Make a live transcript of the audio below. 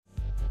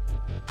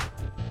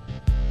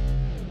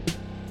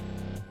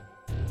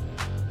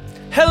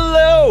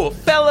Hello,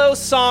 fellow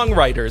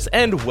songwriters,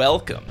 and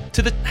welcome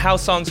to the How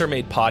Songs Are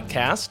Made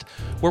podcast,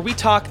 where we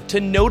talk to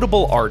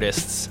notable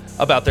artists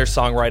about their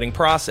songwriting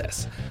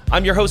process.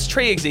 I'm your host,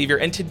 Trey Xavier,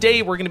 and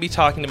today we're going to be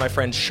talking to my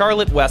friend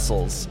Charlotte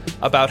Wessels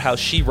about how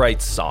she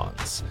writes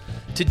songs.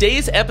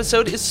 Today's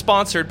episode is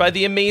sponsored by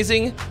the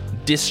amazing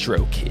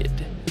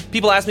DistroKid.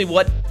 People ask me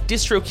what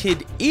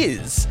DistroKid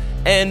is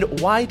and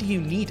why do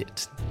you need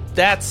it?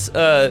 That's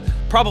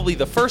probably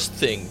the first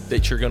thing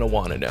that you're going to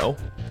want to know.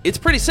 It's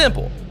pretty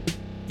simple.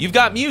 You've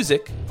got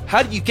music.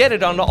 How do you get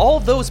it onto all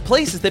those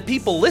places that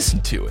people listen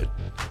to it?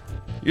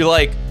 You're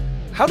like,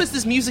 how does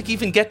this music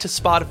even get to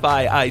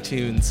Spotify,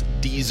 iTunes,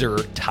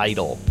 Deezer,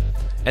 Tidal?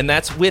 And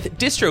that's with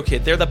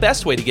DistroKid. They're the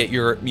best way to get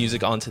your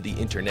music onto the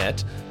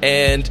internet.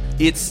 And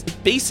it's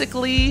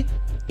basically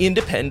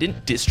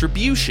independent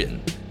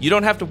distribution. You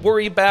don't have to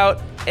worry about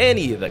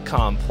any of the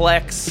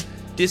complex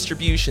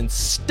distribution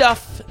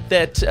stuff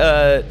that,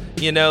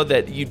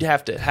 that you'd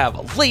have to have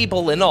a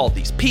label and all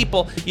these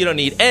people. You don't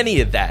need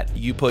any of that.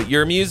 You put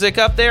your music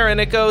up there and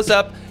it goes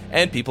up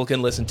and people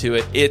can listen to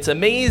it. It's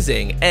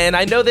amazing. And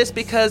I know this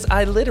because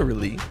I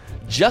literally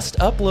just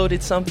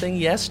uploaded something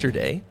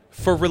yesterday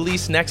for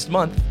release next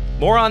month.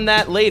 More on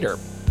that later.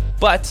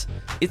 But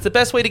it's the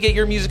best way to get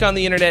your music on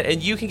the internet,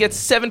 and you can get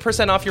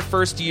 7% off your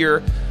first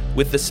year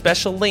with the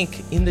special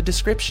link in the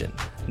description.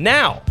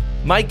 Now,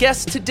 my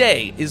guest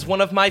today is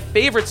one of my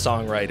favorite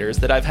songwriters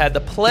that I've had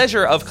the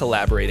pleasure of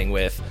collaborating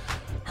with.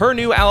 Her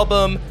new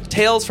album,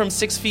 Tales from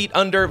 6 Feet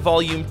Under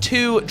Volume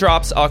 2,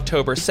 drops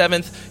October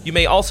 7th. You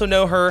may also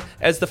know her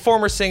as the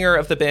former singer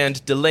of the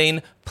band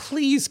Delane.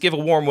 Please give a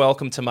warm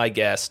welcome to my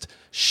guest,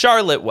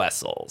 Charlotte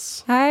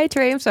Wessels. Hi,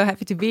 Trey. I'm so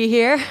happy to be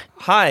here.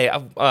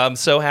 Hi, I'm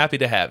so happy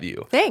to have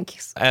you.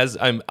 Thanks.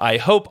 I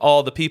hope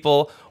all the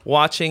people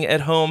watching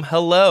at home,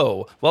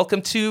 hello.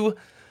 Welcome to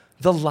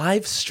the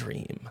live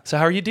stream. So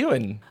how are you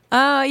doing?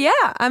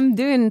 Yeah, I'm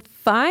doing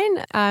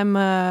fine.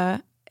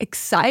 I'm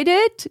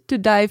excited to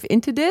dive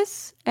into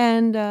this,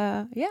 and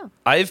yeah.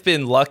 I've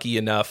been lucky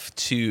enough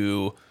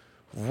to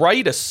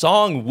write a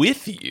song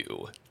with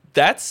you.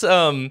 That's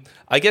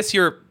I guess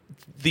you're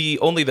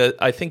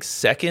I think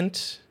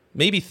second,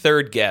 maybe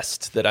third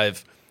guest that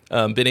I've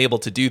been able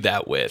to do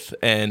that with.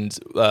 And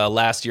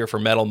last year for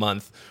Metal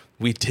Month,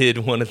 we did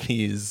one of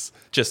these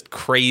just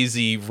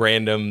crazy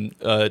random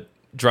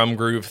drum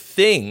groove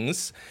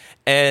things.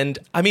 And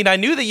I mean, I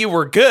knew that you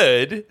were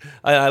good.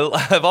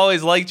 I've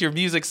always liked your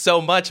music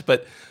so much,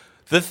 but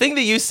the thing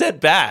that you said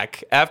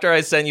back after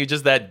I sent you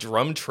just that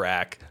drum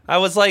track, I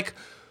was like,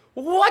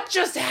 what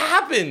just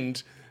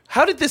happened?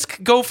 How did this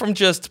go from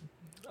just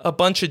a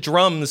bunch of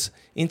drums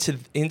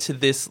into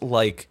this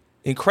like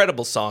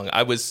incredible song?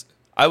 I was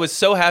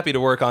so happy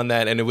to work on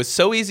that, and it was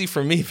so easy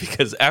for me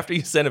because after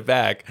you sent it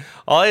back,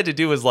 all I had to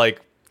do was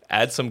like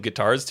add some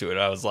guitars to it.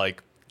 I was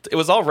like, it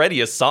was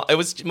already a song.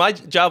 My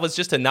job was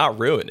just to not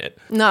ruin it.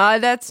 No,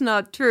 that's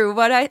not true.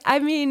 But I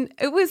mean,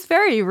 it was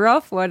very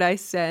rough what I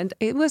sent.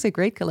 It was a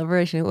great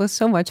collaboration. It was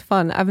so much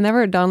fun. I've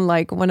never done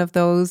like one of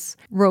those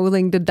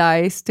rolling the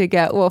dice to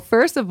get, well,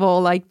 first of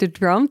all, like the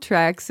drum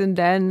tracks, and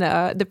then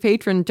the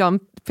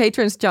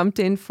patrons jumped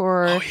in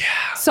for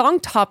song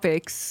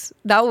topics.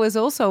 That was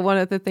also one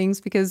of the things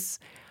because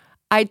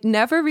I'd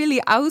never really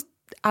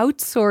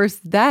outsourced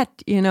that,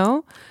 you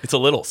know? It's a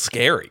little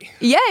scary.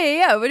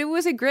 Yeah, but it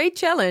was a great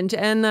challenge.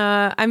 And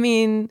I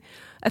mean,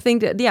 I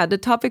think that, the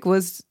topic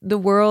was the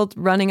world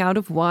running out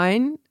of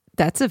wine.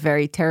 That's a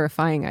very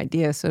terrifying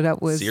idea. So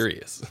that was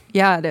serious.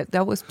 Yeah,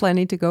 that was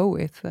plenty to go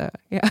with.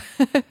 Yeah.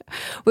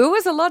 Well, it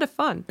was a lot of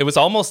fun. It was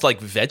almost like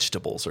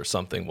vegetables or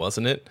something,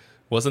 wasn't it?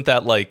 Wasn't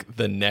that like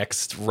the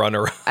next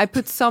runner-up? I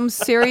put some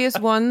serious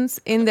ones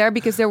in there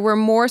because there were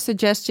more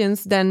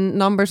suggestions than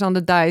numbers on the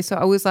die. So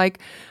I was like,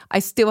 I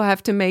still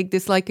have to make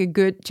this like a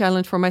good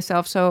challenge for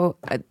myself. So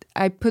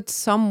I put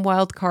some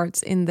wild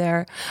cards in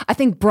there. I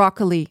think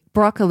broccoli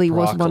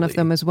was one of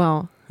them as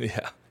well.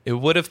 Yeah. It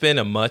would have been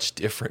a much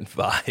different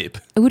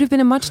vibe. It would have been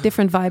a much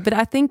different vibe. But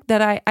I think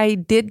that I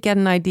did get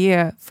an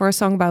idea for a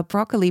song about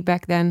broccoli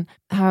back then.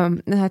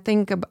 And I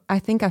think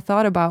I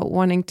thought about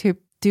wanting to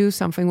do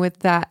something with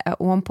that at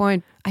one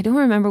point. I don't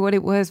remember what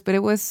it was, but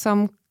it was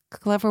some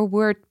clever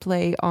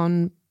wordplay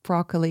on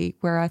broccoli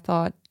where I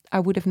thought I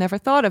would have never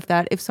thought of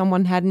that if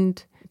someone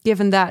hadn't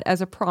given that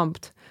as a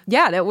prompt.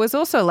 Yeah, that was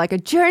also like a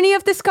journey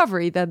of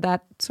discovery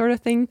that sort of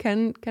thing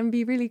can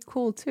be really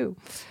cool too.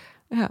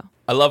 Yeah.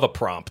 I love a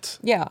prompt.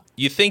 Yeah.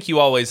 You think you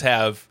always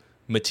have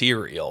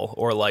material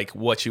or like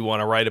what you want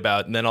to write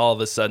about, and then all of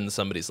a sudden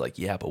somebody's like,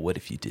 yeah, but what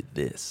if you did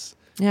this?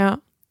 Yeah.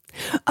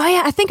 Oh,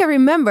 yeah, I think I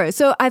remember.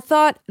 So I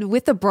thought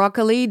with the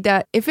broccoli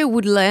that if it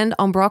would land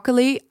on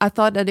broccoli, I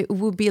thought that it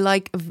would be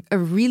like a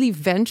really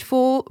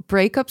vengeful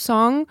breakup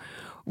song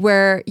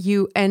where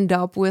you end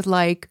up with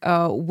like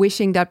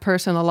wishing that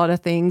person a lot of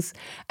things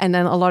and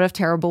then a lot of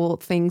terrible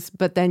things,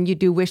 but then you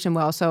do wish them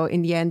well. So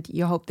in the end,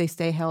 you hope they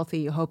stay healthy,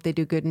 you hope they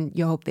do good, and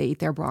you hope they eat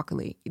their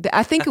broccoli.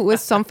 I think it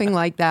was something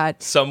like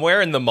that.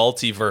 Somewhere in the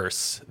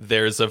multiverse,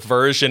 there's a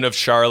version of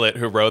Charlotte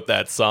who wrote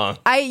that song.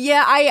 I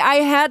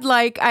had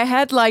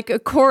like a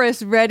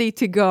chorus ready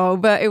to go,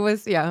 but it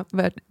was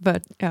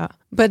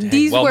but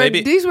these were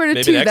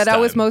the two that I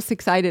was most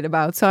excited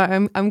about. So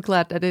I'm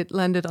glad that it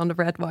landed on the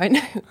red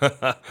wine.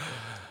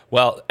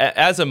 Well,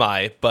 as am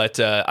I, but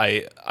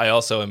I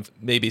also am.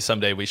 Maybe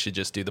someday we should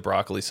just do the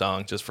broccoli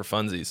song just for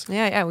funsies.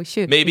 Yeah, we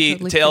should. Maybe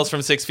totally Tales should.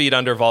 from 6 Feet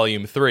Under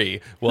Volume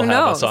 3 will Who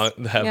have knows? a song,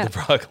 the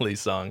broccoli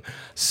song.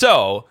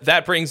 So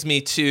that brings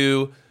me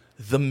to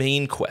the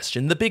main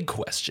question, the big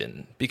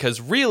question, because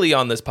really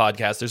on this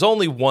podcast, there's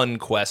only one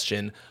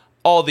question.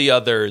 All the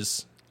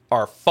others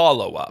are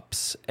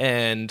follow-ups,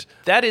 and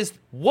that is,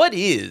 what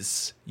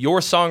is your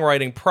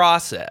songwriting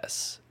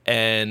process,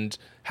 and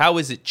how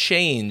has it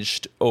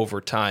changed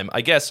over time?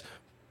 I guess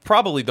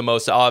probably the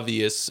most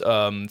obvious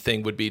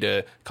thing would be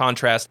to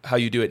contrast how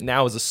you do it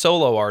now as a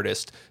solo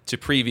artist to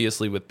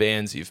previously with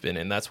bands you've been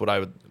in. That's what I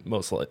would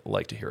most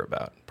like to hear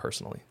about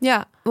personally.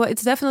 Yeah, well,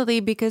 it's definitely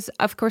because,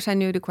 of course, I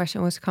knew the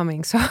question was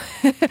coming. So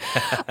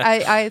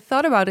I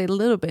thought about it a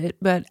little bit,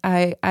 but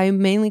I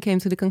mainly came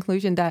to the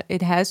conclusion that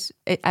it has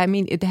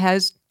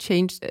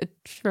changed a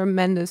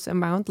tremendous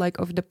amount, like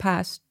over the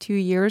past 2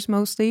 years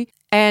mostly.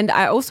 And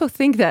I also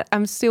think that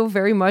I'm still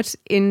very much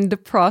in the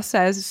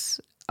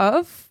process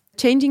of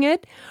changing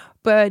it.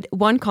 But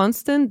one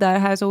constant that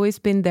has always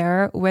been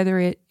there, whether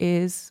it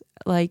is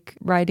like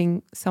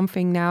writing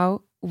something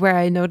now where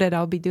I know that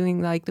I'll be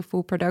doing like the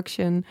full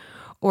production,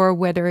 or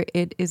whether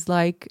it is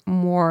like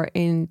more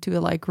into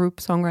a like group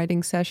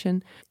songwriting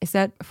session, is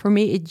that for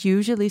me, it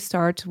usually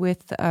starts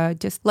with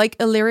just like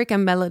a lyric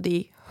and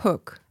melody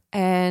hook.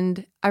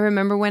 And I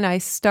remember when I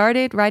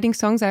started writing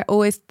songs, I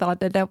always thought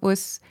that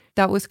was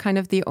kind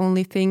of the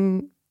only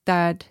thing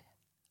that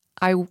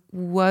I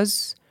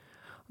was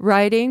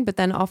writing. But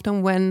then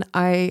often when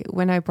I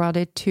brought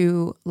it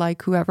to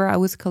like whoever I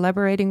was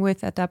collaborating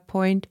with at that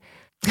point,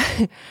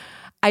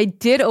 I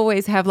did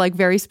always have like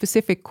very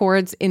specific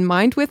chords in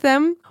mind with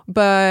them.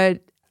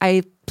 But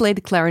I played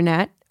the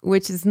clarinet,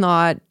 which is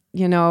not,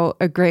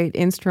 a great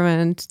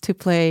instrument to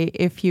play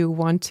if you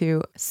want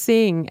to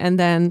sing and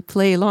then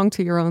play along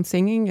to your own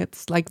singing.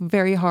 It's like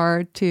very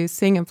hard to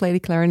sing and play the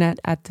clarinet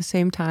at the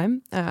same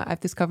time. I've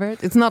discovered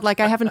it's not like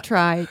I haven't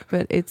tried,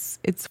 but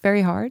it's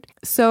very hard.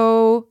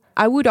 So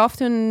I would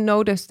often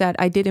notice that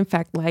I did in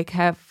fact like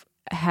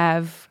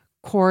have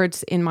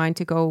chords in mind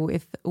to go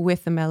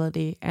with the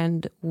melody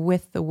and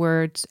with the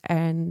words,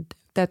 and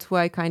that's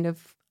why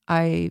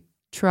I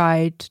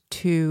tried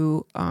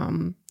to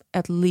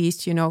at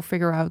least,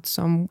 figure out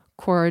some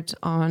chords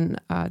on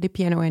the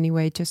piano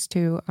anyway, just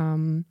to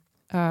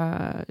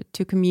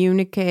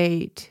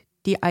communicate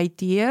the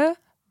idea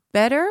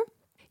better.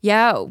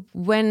 Yeah,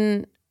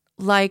 when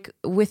like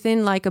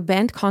within like a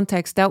band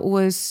context, that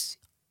was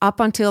up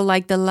until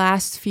like the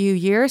last few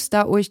years,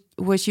 that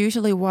was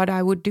usually what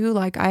I would do.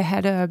 Like I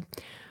had a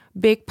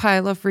big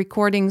pile of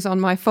recordings on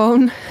my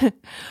phone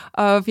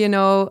of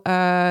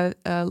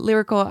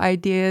lyrical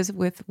ideas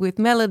with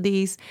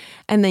melodies,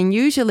 and then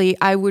usually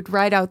I would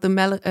write out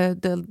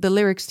the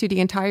lyrics to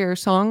the entire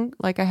song.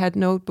 Like I had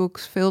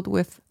notebooks filled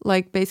with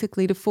like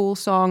basically the full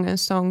song and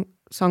song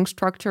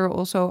structure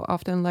also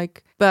often,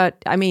 like, but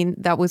I mean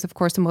that was of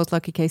course the most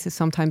lucky cases.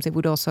 Sometimes it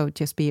would also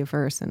just be a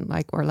verse and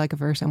like a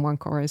verse and one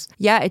chorus.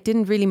 Yeah, it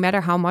didn't really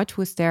matter how much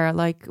was there,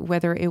 like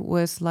whether it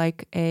was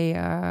like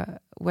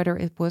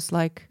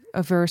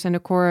a verse and a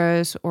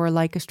chorus or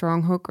like a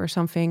strong hook or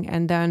something,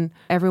 and then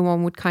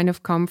everyone would kind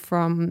of come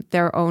from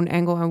their own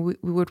angle and we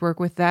would work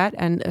with that.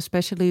 And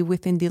especially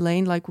within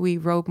Delane, like we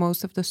wrote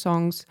most of the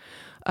songs,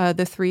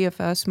 the three of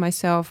us,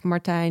 myself,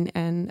 Martijn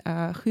and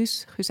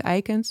Guus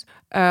Eikens,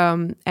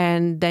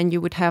 and then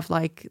you would have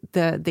like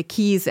the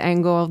keys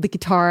angle, the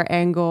guitar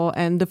angle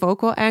and the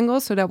vocal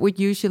angle, so that would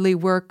usually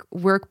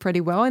work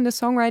pretty well in the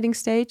songwriting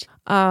stage.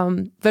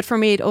 But for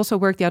me, it also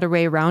worked the other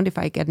way around. If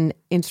I get an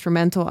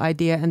instrumental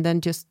idea and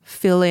then just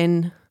fill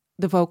in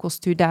the vocals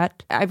to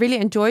that, I really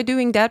enjoy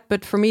doing that.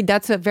 But for me,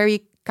 that's a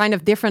very kind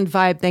of different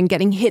vibe than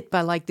getting hit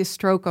by like this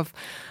stroke of,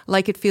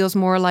 like, it feels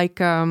more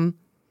like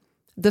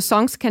the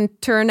songs can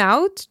turn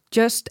out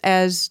just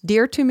as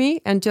dear to me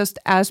and just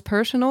as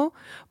personal,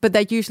 but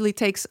that usually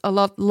takes a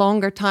lot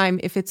longer time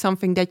if it's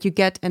something that you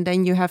get and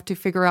then you have to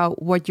figure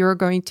out what you're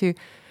going to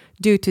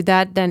do to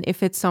that, than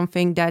if it's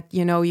something that,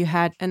 you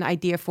had an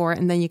idea for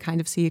and then you kind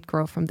of see it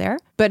grow from there.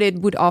 But it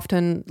would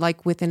often,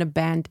 like within a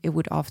band, it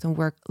would often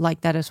work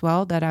like that as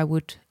well, that I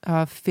would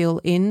fill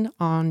in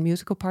on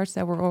musical parts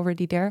that were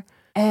already there.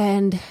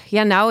 And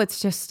yeah, now it's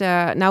just,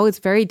 now it's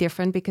very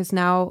different because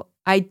now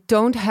I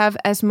don't have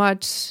as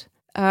much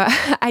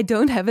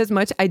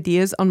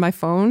ideas on my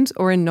phones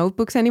or in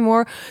notebooks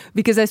anymore,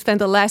 because I spent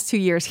the last 2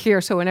 years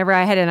here. So whenever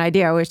I had an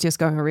idea, I was just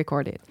going to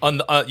record it.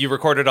 You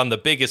recorded on the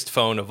biggest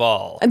phone of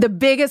all. And the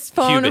biggest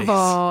phone Cubase. of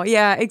all.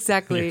 Yeah,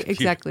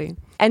 exactly.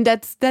 And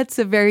that's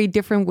a very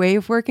different way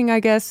of working, I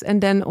guess.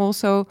 And then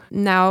also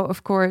now,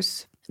 of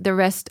course, the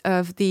rest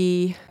of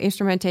the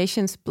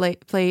instrumentations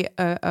play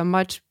a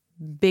much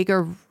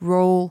bigger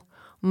role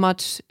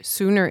much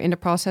sooner in the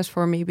process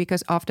for me,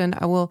 because often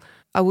I will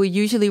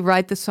usually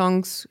write the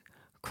songs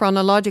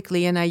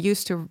chronologically, and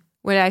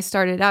when I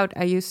started out,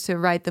 I used to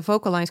write the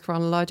vocal lines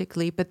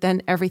chronologically, but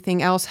then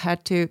everything else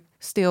had to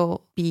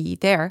still be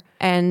there.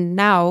 And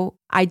now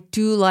I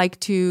do like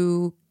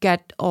to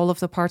get all of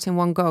the parts in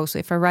one go. So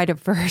if I write a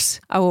verse,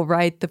 I will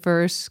write the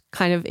verse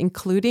kind of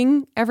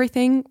including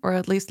everything, or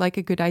at least like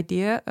a good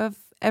idea of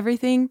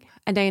everything,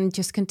 and then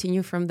just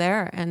continue from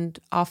there. And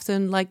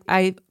often, like,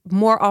 I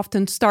more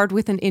often start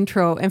with an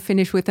intro and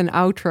finish with an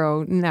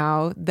outro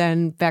now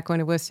than back when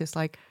it was just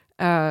like,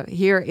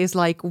 here is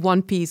like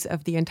one piece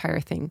of the entire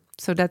thing.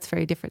 So that's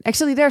very different.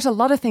 Actually, there's a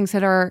lot of things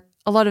that are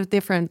a lot of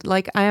different.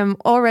 Like, I am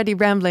already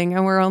rambling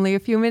and we're only a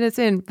few minutes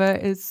in, but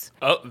it's...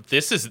 Oh,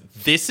 this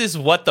is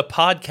what the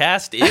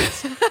podcast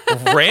is.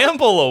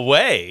 Ramble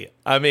away.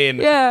 I mean,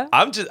 yeah.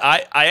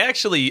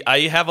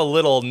 I have a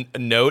little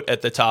note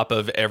at the top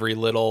of every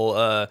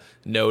little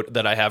note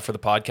that I have for the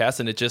podcast,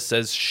 and it just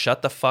says,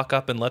 shut the fuck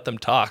up and let them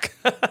talk.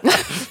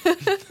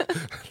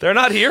 They're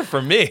not here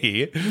for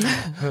me.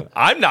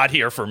 I'm not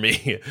here for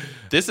me.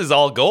 This is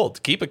all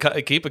gold. Keep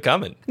it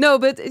coming. No,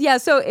 but yeah,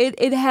 so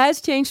it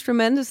has changed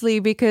tremendously,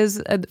 because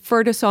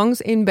for the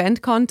songs in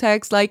band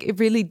context, like, it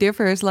really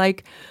differs.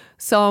 Like,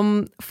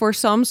 for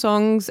some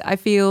songs, I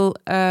feel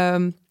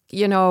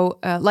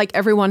like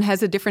everyone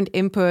has a different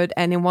input,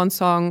 and in one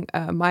song,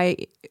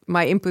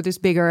 my input is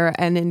bigger,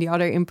 and in the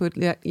other input,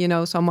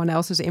 someone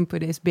else's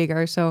input is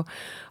bigger. So,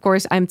 of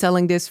course, I'm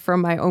telling this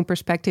from my own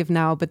perspective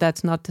now, but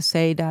that's not to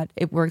say that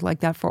it worked like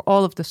that for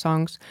all of the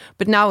songs.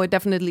 But now it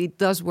definitely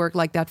does work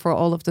like that for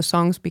all of the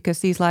songs, because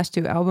these last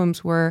two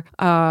albums were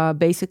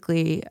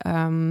basically...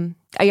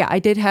 I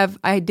did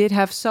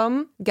have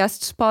some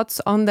guest spots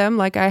on them.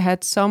 Like, I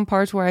had some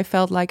parts where I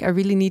felt like I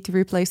really need to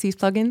replace these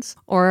plugins,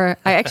 or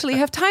I actually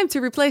have time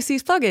to replace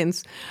these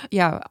plugins.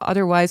 Yeah,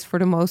 otherwise, for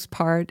the most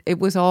part, it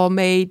was all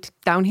made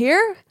down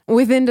here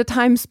within the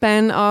time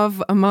span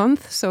of a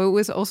month. So it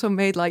was also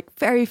made like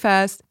very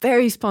fast,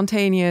 very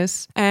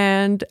spontaneous,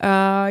 and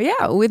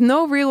with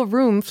no real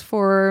rooms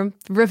for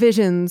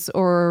revisions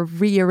or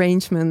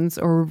rearrangements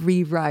or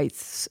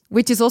rewrites,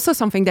 which is also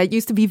something that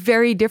used to be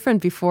very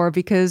different before,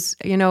 because,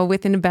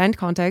 within a band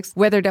context,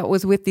 whether that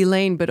was with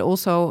Delane, but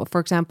also,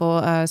 for example,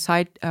 a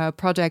side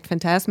project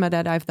Phantasma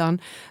that I've done,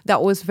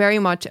 that was very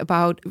much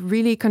about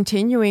really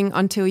continuing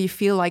until you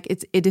feel like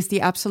it is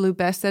the absolute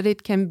best that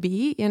it can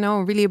be,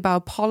 really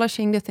about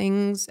polishing the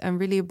things and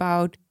really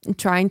about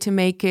trying to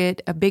make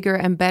it a bigger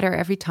and better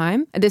every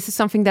time. And this is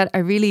something that I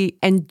really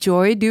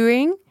enjoy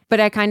doing. But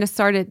I kind of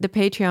started the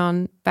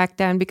Patreon back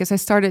then, because I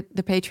started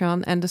the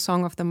Patreon and the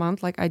Song of the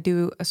Month. Like, I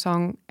do a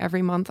song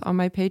every month on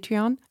my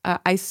Patreon.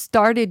 I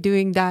started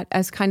doing that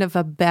as kind of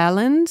a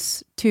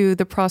balance to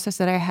the process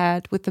that I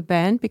had with the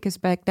band, because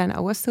back then I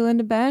was still in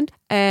the band.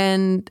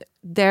 And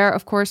there,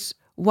 of course,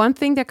 one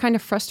thing that kind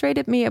of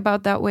frustrated me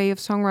about that way of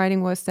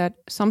songwriting was that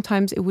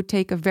sometimes it would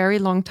take a very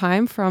long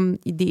time from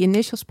the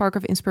initial spark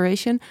of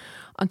inspiration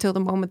until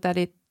the moment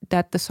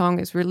that the song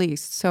is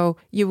released. So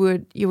you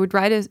would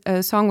write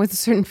a song with a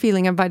certain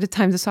feeling, and by the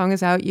time the song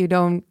is out,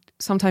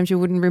 sometimes you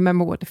wouldn't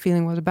remember what the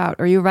feeling was about.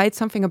 Or you write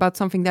something about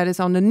something that is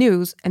on the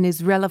news and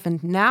is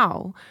relevant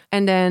now,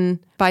 and then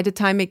by the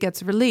time it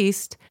gets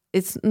released,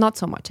 it's not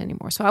so much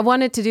anymore. So I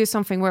wanted to do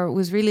something where it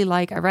was really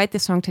like, I write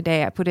this song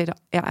today, I put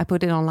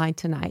it online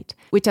tonight,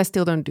 which I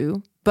still don't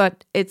do,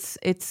 but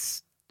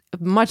it's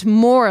much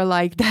more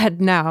like that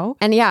now.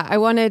 And yeah, I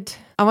wanted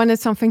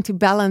something to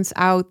balance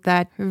out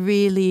that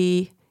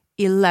really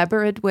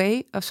elaborate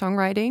way of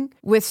songwriting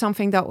with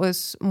something that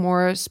was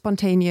more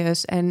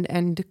spontaneous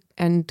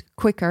and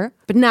quicker.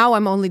 But now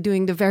I'm only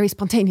doing the very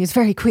spontaneous,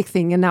 very quick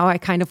thing, and now I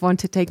kind of want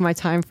to take my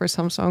time for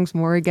some songs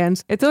more again.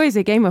 It's always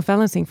a game of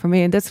balancing for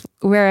me, and that's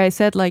where I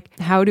said, like,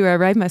 how do I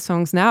write my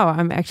songs now?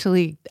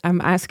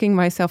 I'm asking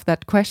myself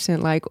that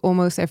question like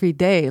almost every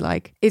day.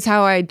 Like, is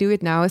how I do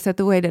it now, is that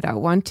the way that I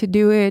want to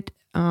do it?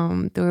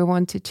 Do I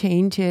want to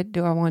change it?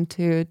 Do I want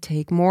to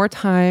take more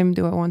time?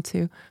 Do I want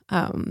to...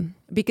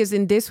 Because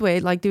in this way,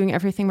 like doing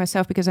everything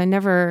myself, because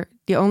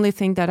the only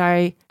thing that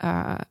I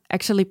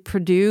actually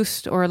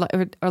produced or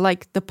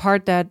like the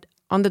part that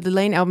on the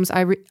Delane albums,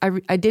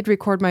 I did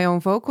record my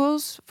own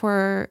vocals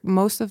for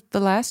most of the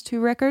last two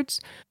records,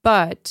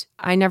 but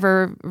I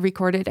never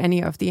recorded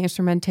any of the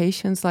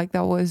instrumentations. Like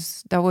that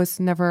was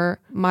never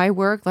my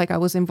work. Like I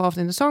was involved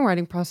in the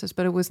songwriting process,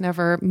 but it was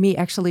never me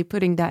actually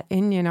putting that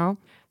in,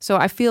 So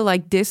I feel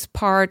like this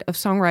part of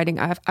songwriting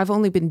I've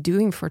only been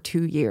doing for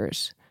 2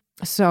 years.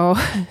 So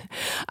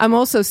I'm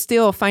also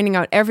still finding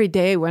out every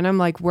day when I'm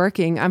like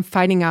working, I'm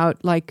finding out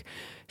like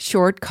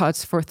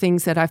shortcuts for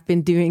things that I've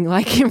been doing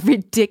like in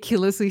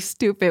ridiculously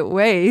stupid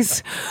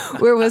ways,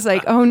 where it was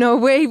like, oh no,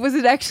 wait, was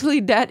it actually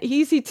that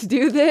easy to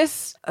do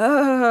this?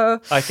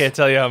 I can't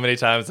tell you how many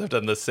times I've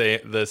done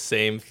the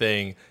same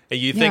thing. And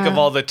you think of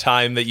all the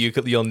time that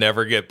you'll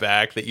never get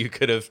back that you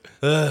could have.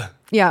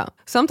 Yeah.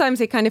 Sometimes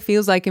it kind of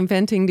feels like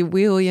inventing the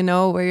wheel,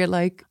 where you're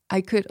like,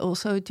 I could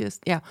also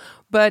just,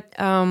 But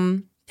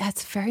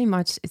it's very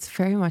much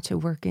a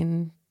work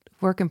in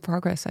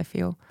progress, I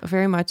feel.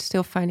 Very much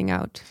still finding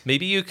out.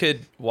 Maybe you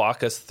could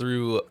walk us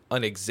through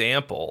an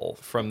example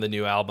from the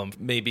new album.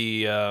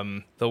 Maybe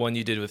the one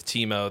you did with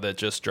Timo that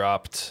just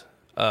dropped.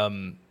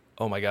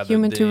 Oh my God.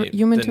 Human to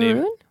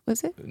Ruin,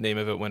 was it? Name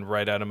of it went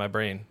right out of my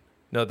brain.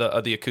 No,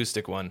 the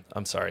acoustic one.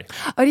 I'm sorry.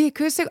 Oh, the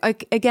acoustic,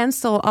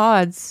 Against All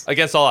Odds.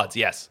 Against All Odds,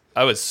 yes.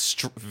 I was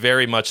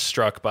very much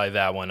struck by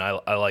that one.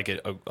 I like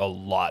it a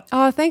lot.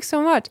 Oh, thanks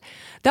so much.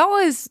 That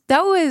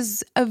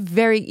was a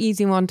very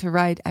easy one to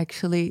write,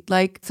 actually.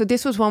 So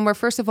this was one where,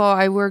 first of all,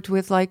 I worked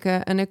with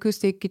an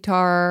acoustic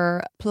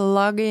guitar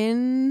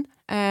plugin,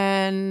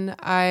 and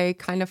I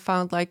kind of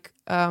found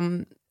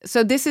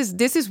so this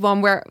is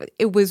one where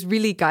it was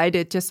really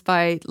guided just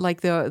by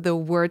the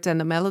words and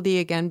the melody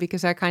again,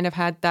 because I kind of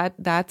had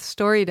that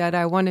story that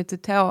I wanted to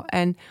tell.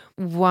 And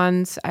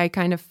once I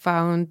kind of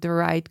found the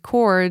right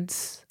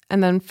chords,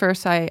 and then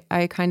first I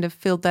kind of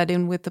filled that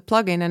in with the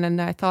plugin, and then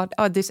I thought,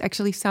 oh, this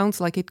actually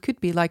sounds like it could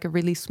be like a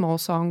really small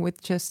song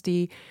with just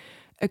the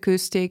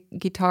acoustic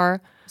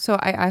guitar. So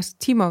I asked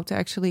Timo to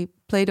actually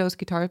play those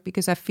guitars,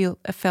 because I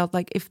felt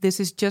like if this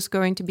is just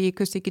going to be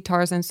acoustic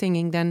guitars and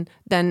singing, then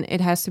it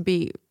has to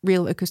be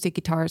real acoustic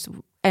guitars.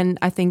 And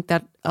I think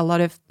that a lot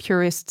of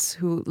purists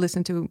who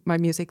listen to my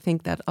music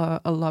think that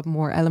a lot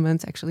more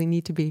elements actually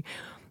need to be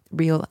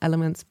real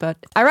elements. But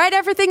I write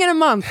everything in a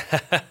month.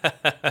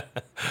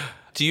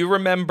 Do you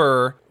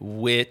remember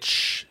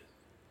which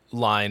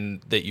line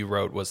that you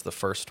wrote was the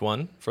first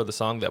one for the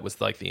song that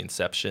was like the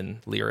inception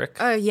lyric?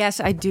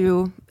 Yes, I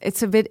do.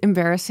 It's a bit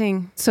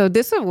embarrassing. So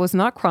this was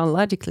not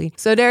chronologically.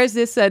 So there's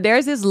this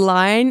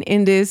line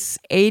in this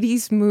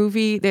 80s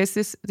movie. There's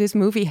this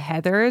movie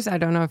Heathers. I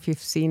don't know if you've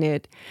seen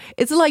it.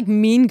 It's like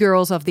Mean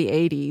Girls of the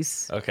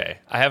 80s. Okay.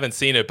 I haven't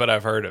seen it, but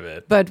I've heard of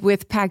it. But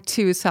with Pac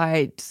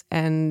Suicide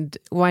and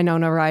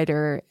Winona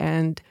Ryder,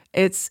 and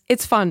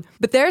it's fun.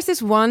 But there's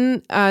this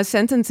one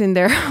sentence in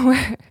there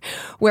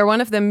where one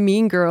of the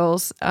mean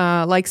girls,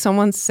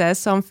 someone says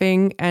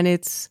something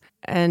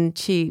and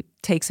she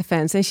takes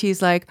offense, and she's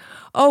like,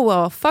 oh,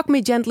 well, fuck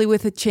me gently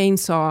with a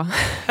chainsaw.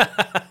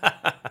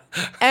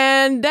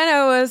 And then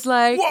I was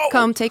like, whoa.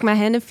 Come take my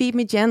hand and feed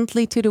me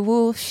gently to the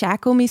wolf,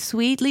 shackle me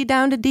sweetly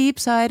down the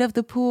deep side of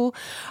the pool.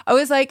 I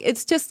was like,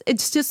 it's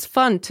just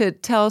fun to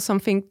tell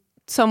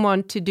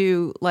someone to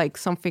do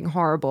something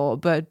horrible,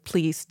 but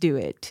please do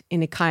it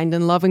in a kind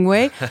and loving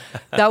way.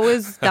 That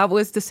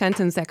was the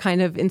sentence that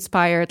kind of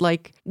inspired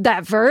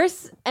that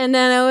verse. And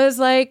then I was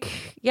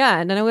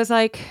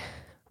like,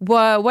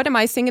 what am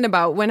I singing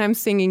about when I'm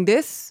singing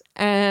this?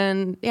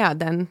 And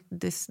then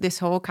this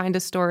whole kind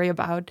of story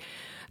about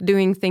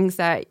doing things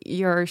that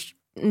you're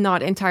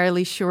not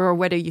entirely sure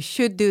whether you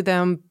should do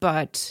them,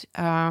 but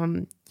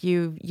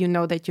you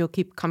know that you'll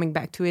keep coming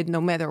back to it no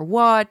matter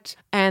what.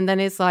 And then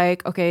it's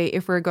like, okay,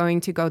 if we're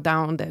going to go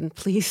down, then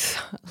please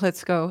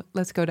let's go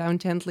down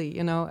gently,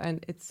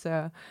 and it's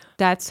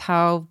that's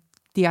how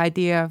the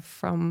idea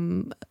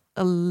from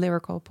a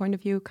lyrical point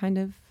of view kind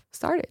of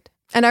started.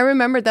 And I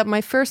remember that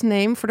my first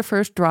name for the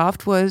first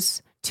draft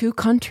was Too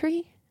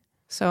Country.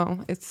 So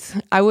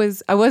I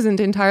wasn't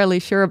entirely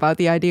sure about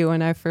the idea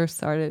when I first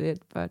started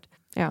it, but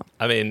yeah.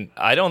 I mean,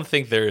 I don't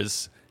think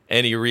there's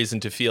any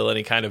reason to feel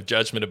any kind of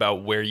judgment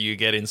about where you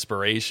get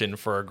inspiration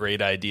for a great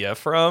idea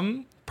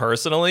from,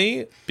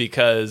 personally,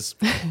 because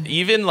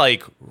even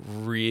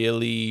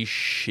really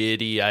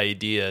shitty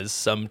ideas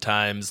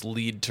sometimes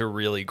lead to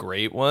really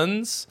great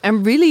ones.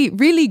 And really,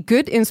 really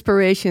good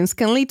inspirations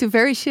can lead to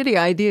very shitty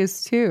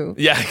ideas too.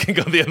 Yeah, it can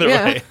go the other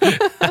way.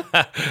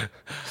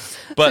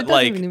 But so it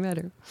doesn't really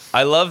matter.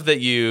 I love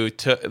that you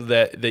took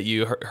that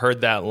you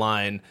heard that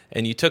line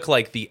and you took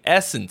the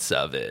essence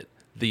of it,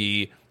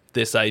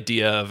 this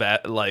idea of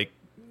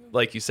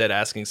like you said,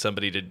 asking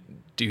somebody to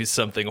do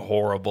something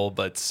horrible,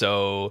 but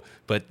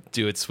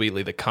do it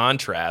sweetly. The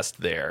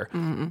contrast there.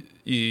 Mm-hmm.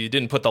 You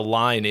didn't put the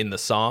line in the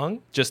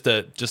song, just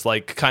No,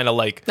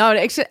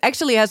 it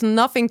actually has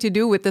nothing to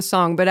do with the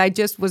song, but I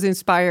just was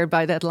inspired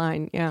by that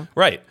line. Yeah.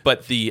 Right.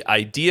 But the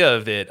idea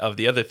of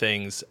the other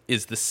things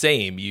is the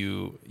same.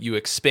 You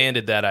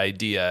expanded that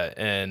idea,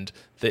 and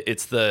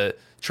it's the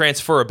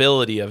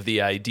transferability of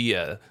the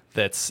idea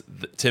that's,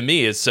 to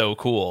me, is so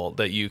cool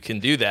that you can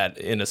do that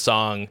in a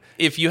song.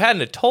 If you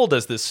hadn't have told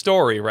us this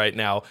story right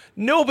now,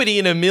 nobody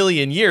in a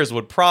million years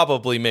would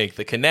probably make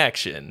the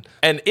connection.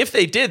 And if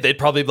they did, they'd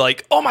probably be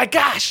like, oh my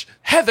gosh,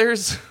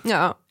 Heathers.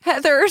 No,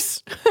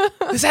 Heathers.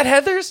 Is that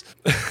Heathers?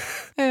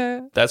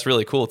 Yeah. That's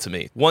really cool to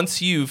me. Once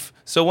you've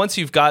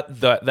got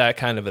that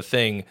kind of a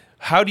thing,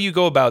 how do you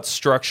go about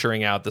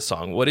structuring out the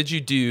song? What did you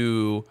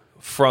do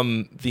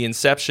from the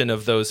inception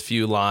of those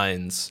few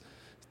lines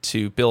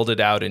to build it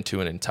out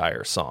into an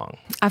entire song?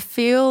 I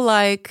feel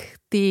like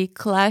the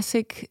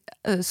classic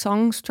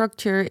song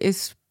structure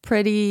is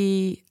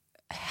pretty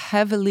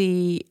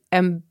heavily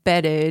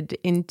embedded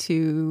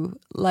into,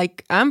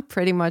 like, I'm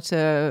pretty much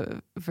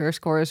a verse,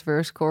 chorus,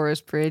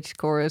 bridge,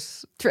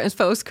 chorus,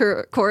 transpose,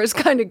 chorus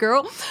kind of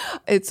girl.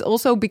 It's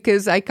also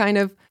because I kind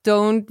of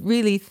don't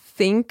really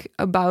think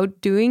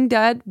about doing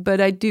that, but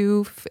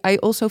I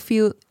also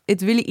feel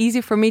it's really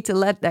easy for me to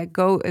let that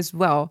go as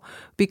well,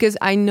 because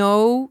I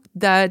know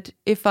that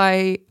if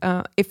I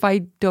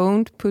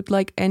don't put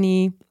like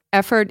any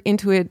effort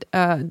into it,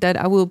 that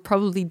I will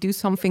probably do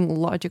something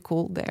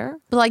logical there.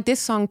 But like this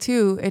song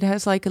too, it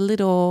has like a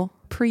little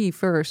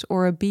pre-verse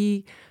or a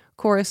B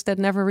chorus that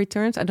never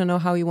returns. I don't know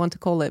how you want to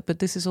call it, but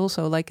this is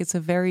also like, it's a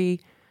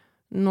very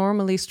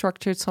normally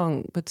structured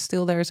song, but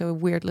still there's a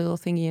weird little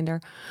thingy in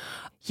there.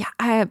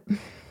 Yeah,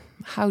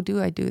 how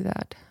do I do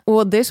that?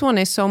 Well, this one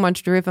is so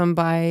much driven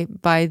by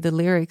the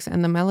lyrics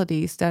and the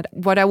melodies that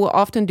what I will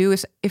often do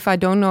is, if I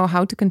don't know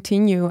how to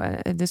continue,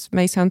 this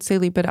may sound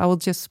silly, but I will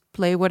just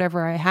play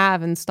whatever I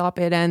have and stop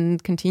it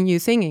and continue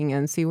singing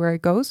and see where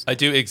it goes. I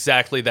do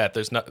exactly that.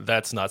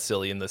 That's not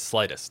silly in the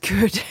slightest.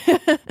 Good.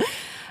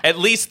 At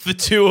least the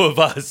two of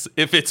us.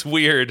 If it's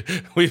weird,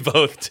 we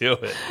both do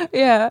it.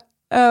 Yeah.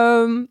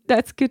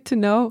 That's good to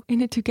know.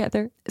 In it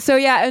together. So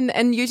yeah,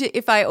 and usually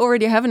if I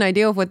already have an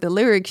idea of what the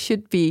lyrics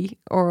should be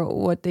or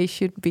what they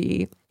should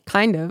be,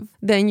 kind of,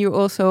 then you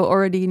also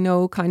already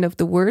know kind of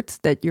the words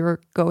that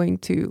you're going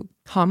to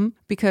hum,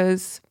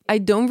 because I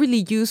don't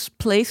really use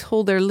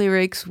placeholder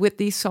lyrics with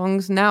these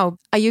songs now.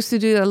 I used to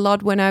do it a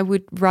lot when I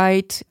would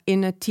write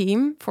in a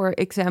team, for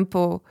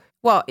example.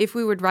 Well, if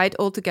we would write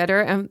all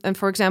together and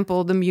for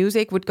example, the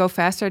music would go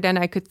faster, then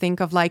I could think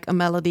of like a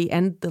melody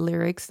and the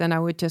lyrics. Then I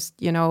would just,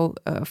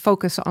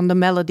 focus on the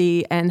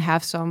melody and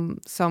have some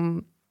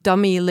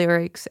dummy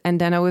lyrics.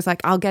 And then I was like,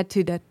 I'll get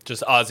to that.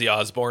 Just Ozzy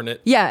Osbourne it.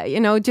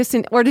 Yeah, just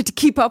in order to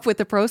keep up with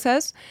the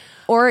process.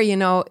 Or,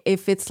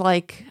 if it's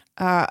like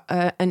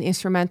an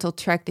instrumental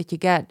track that you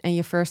get and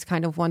you first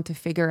kind of want to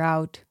figure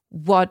out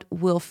what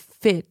will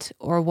fit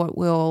or what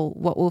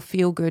will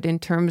feel good in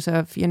terms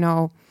of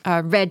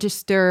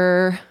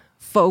register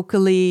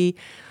vocally,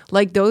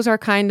 like those are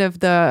kind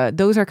of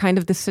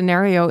the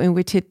scenario in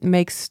which it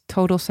makes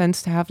total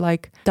sense to have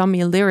like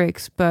dummy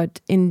lyrics. But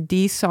in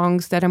these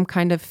songs that I'm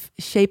kind of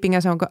shaping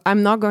as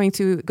I'm not going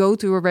to go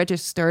to a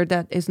register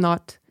that is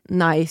not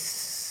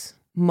nice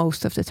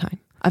most of the time.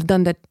 I've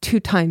done that 2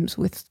 times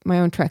with my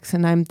own tracks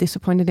and I'm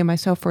disappointed in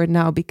myself for it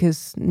now,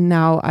 because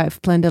now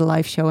I've planned a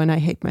live show and I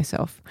hate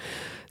myself.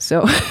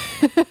 So,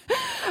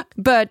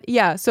 but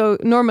yeah, so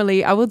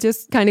normally I will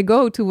just kind of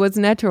go to what's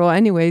natural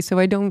anyway. So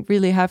I don't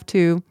really have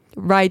to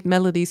write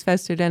melodies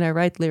faster than I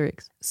write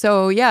lyrics.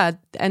 So yeah,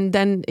 and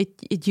then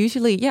it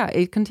usually,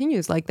 it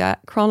continues like that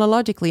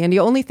chronologically. And the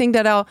only thing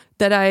that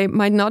I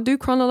might not do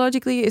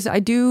chronologically is I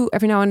do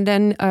every now and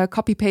then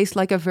copy paste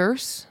like a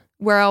verse,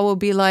 where I will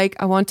be like,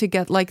 I want to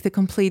get like the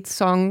complete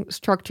song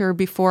structure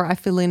before I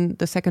fill in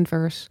the second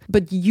verse.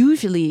 But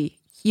usually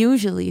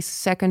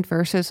second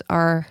verses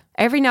are,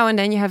 every now and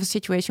then you have a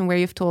situation where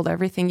you've told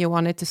everything you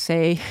wanted to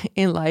say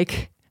in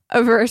like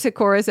a verse, a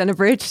chorus, and a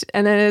bridge.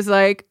 And then it's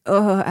like,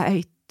 oh,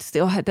 I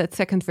still had that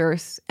second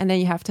verse. And then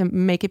you have to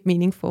make it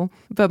meaningful.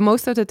 But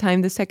most of the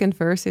time, the second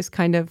verse is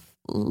kind of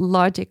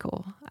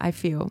logical, I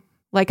feel.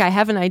 Like I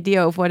have an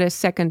idea of what a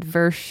second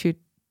verse should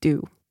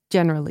do,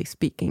 generally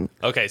speaking.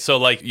 Okay, so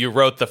like you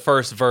wrote the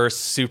first verse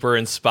super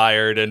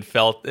inspired and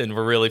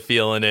were really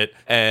feeling it,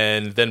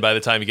 and then by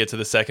the time you get to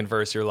the second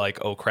verse you're like,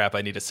 oh crap,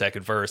 I need a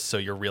second verse, so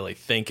you're really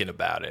thinking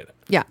about it.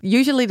 Yeah,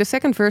 usually the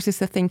second verse is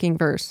the thinking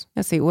verse.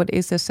 Let's see, what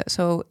is this?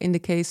 So in the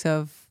case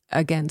of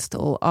Against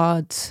All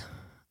Odds,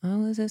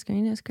 all is as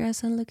green as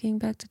grass and looking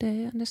back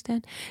today,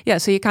 understand? Yeah,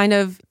 so you kind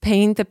of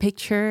paint the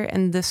picture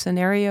and the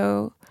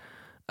scenario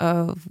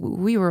of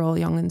we were all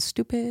young and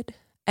stupid,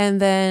 and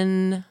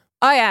then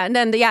and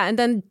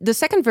then the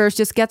second verse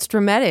just gets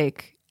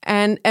dramatic.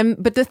 And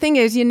but the thing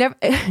is,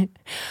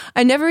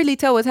 I never really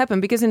tell what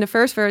happened, because in the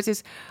first verse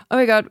is, oh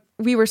my God,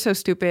 we were so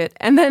stupid.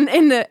 And then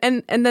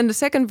and then the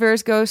second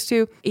verse goes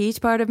to, each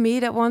part of me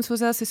that once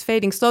was us is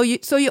fading. So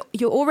you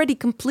already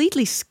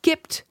completely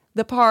skipped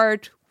the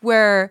part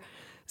where,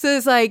 so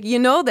it's like,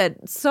 that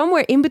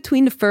somewhere in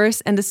between the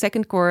first and the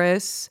second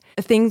chorus,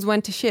 things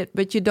went to shit,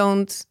 but you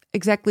don't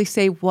exactly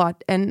say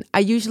what. And I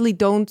usually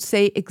don't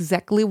say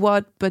exactly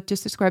what, but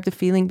just describe the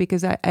feeling,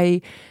 because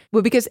I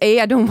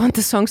don't want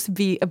the songs to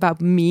be about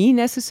me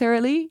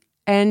necessarily.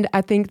 And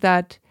I think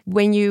that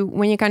when you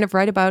kind of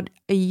write about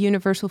a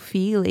universal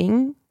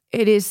feeling,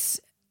 it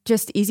is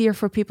just easier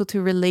for people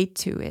to relate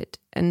to it.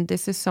 And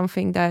this is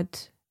something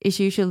that is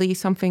usually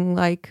something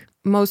like,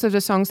 most of the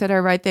songs that I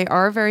write, they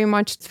are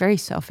it's very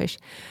selfish.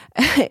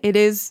 It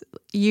is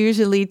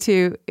usually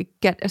to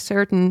get a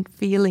certain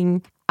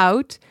feeling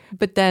out.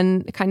 But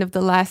then kind of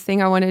the last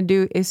thing I want to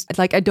do is,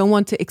 like, I don't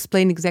want to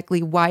explain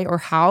exactly why or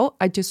how.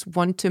 I just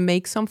want to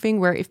make something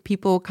where if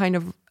people kind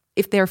of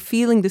if they're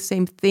feeling the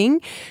same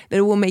thing, that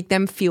it will make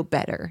them feel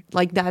better.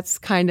 Like that's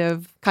kind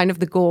of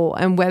the goal.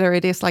 And whether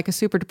it is like a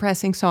super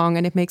depressing song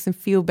and it makes them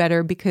feel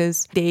better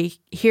because they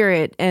hear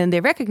it and they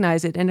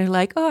recognize it and they're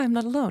like, oh, I'm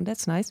not alone.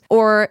 That's nice.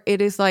 Or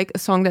it is like a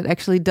song that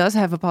actually does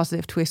have a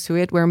positive twist to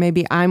it, where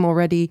maybe I'm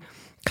already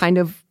kind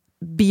of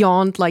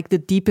beyond like the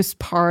deepest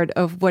part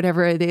of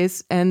whatever it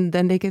is, and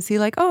then they can see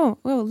like, oh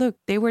well, look,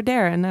 they were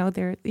there and now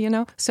they're,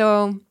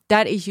 so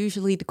that is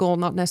usually the goal,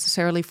 not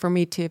necessarily for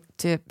me to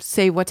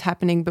say what's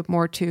happening, but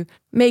more to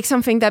make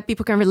something that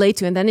people can relate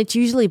to. And then it's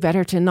usually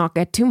better to not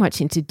get too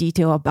much into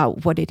detail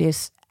about what it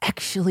is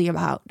actually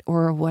about,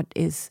 or what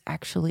is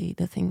actually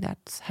the thing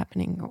that's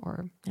happening,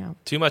 or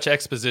too much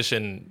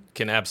exposition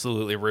can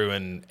absolutely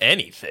ruin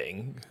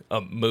anything.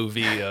 A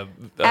movie, a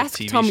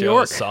TV Tom show,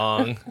 York. A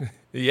song.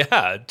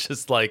 Yeah,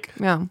 just like,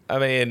 yeah. I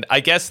mean, I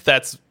guess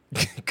that's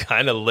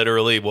kind of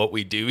literally what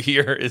we do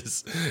here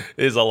is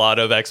a lot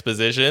of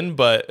exposition,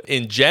 but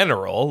in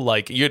general,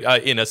 like you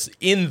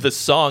in the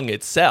song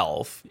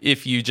itself,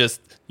 if you're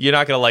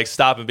not going to like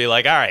stop and be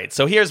like, all right,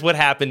 so here's what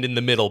happened in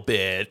the middle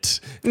bit.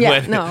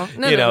 Yeah, when, no.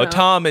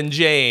 Tom and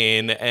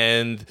Jane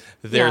and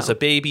there's a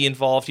baby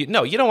involved. You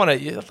don't want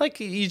to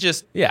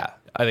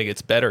I think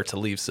it's better to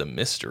leave some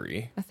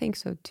mystery. I think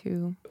so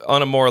too.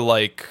 On a more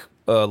like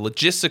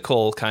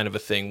logistical kind of a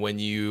thing, when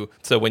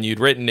you'd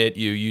written it,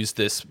 you used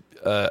this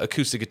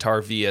acoustic guitar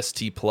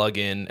VST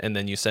plugin, and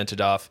then you sent it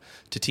off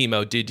to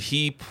Timo. Did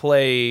he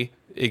play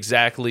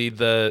exactly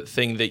the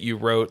thing that you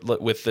wrote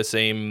with the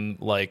same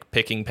like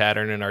picking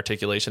pattern and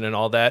articulation and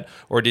all that,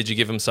 or did you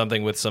give him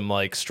something with some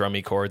like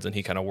strummy chords and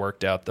he kind of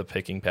worked out the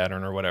picking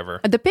pattern or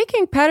whatever? The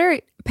picking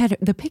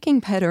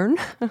pattern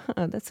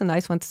that's a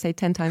nice one to say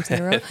 10 times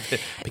in a row.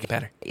 Picking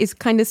pattern is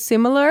kind of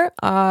similar,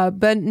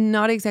 but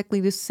not exactly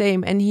the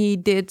same. And he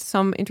did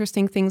some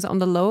interesting things on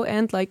the low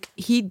end. Like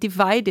he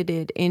divided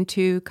it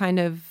into kind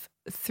of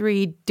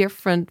 3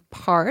 different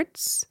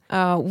parts,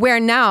 where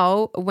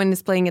now when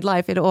it's playing it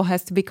live, it all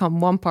has to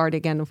become one part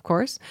again, of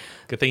course.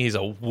 Good thing he's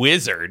a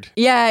wizard.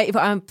 Yeah,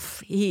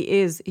 he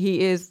is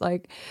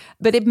like,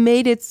 but it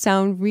made it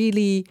sound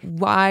really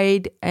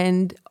wide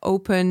and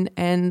open,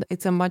 and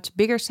it's a much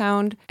bigger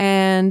sound.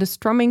 And the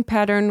strumming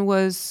pattern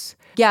was,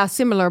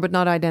 similar, but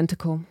not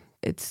identical.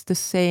 It's the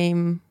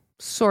same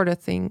sort of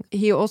thing.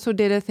 He also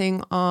did a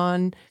thing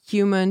on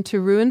Human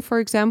to Ruin, for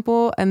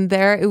example, and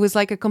there it was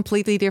like a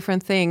completely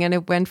different thing, and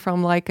it went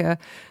from like a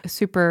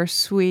super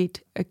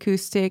sweet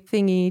acoustic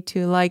thingy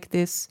to like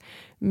this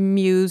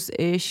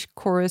muse-ish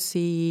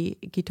chorusy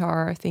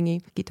guitar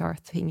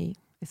thingy.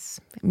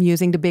 I'm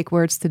using the big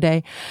words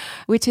today,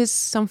 which is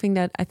something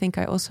that I think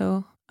I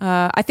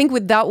think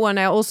with that one,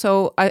 I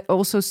also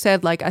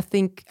said like, I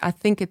think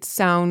it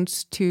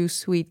sounds too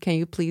sweet. Can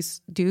you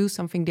please do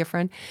something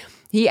different?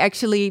 He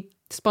actually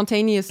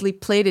spontaneously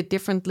played it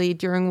differently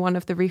during one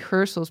of the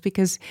rehearsals,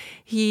 because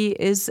he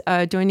is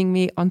joining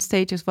me on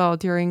stage as well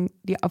during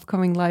the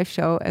upcoming live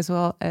show, as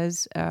well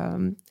as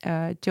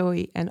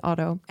Joey and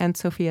Otto and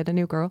Sophia, the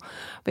new girl.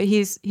 But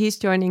he's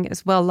joining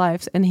as well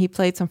live, and he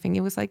played something.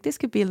 It was like, this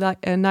could be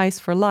nice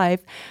for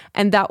live,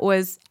 and that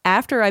was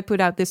after I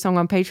put out this song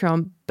on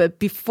Patreon, but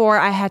before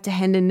I had to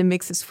hand in the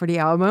mixes for the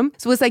album.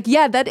 So it was like,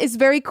 yeah, that is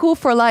very cool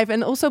for live.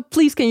 And also,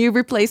 please, can you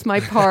replace my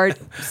part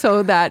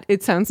so that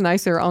it sounds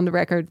nicer on the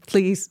record?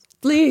 Please.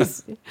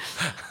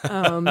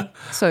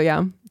 So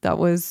yeah, that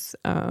was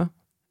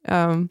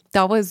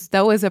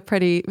a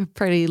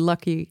pretty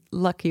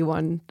lucky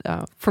one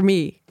for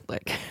me.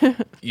 Like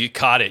you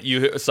caught it.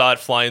 You saw it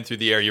flying through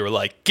the air. You were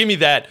like, give me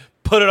that.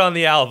 Put it on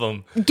the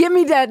album. Give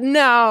me that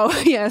now.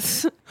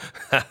 Yes.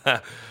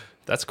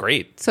 That's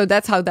great. So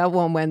that's how that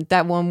one went.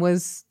 That one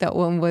was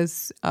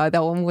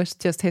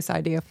just his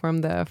idea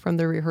from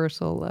the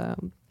rehearsal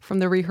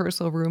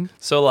room.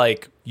 So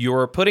like,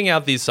 you're putting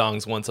out these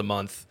songs once a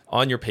month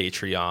on your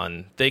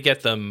Patreon. They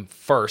get them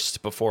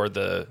first before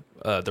the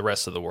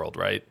rest of the world,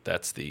 right?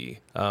 That's the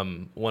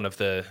one of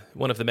the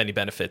many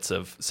benefits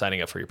of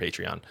signing up for your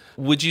Patreon.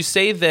 Would you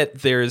say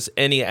that there's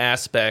any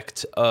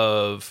aspect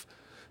of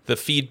the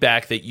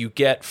feedback that you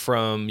get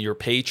from your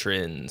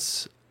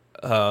patrons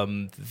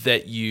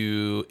that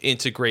you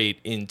integrate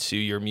into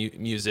your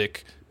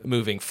music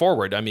moving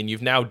forward? I mean,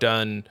 you've now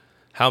done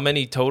how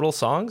many total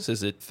songs?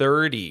 Is it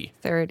 30?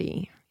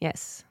 30.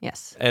 Yes.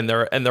 And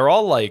they're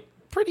all like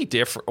pretty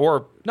different,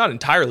 or not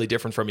entirely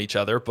different from each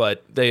other,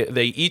 but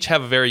they each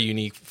have a very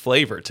unique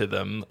flavor to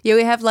them. Yeah,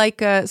 we have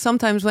like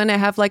sometimes when I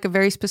have like a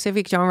very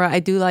specific genre, I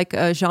do like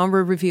a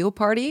genre reveal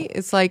party.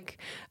 It's like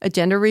a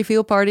gender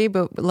reveal party,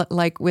 but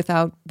like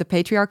without the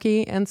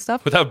patriarchy and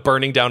stuff. Without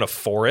burning down a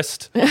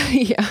forest.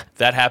 Yeah.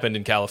 That happened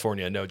in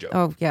California, no joke.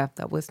 Oh yeah,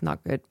 that was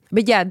not good.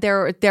 But yeah,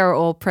 they're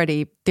all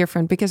pretty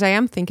different, because I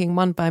am thinking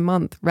month by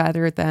month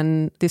rather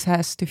than this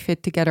has to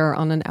fit together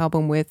on an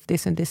album with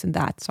this and this and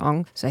that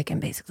song. So I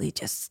can basically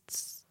just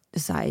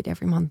decide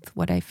every month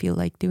what I feel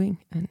like doing,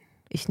 and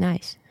it's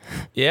nice.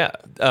 Yeah,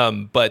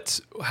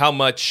 but how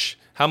much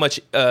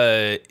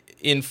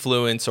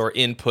influence or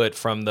input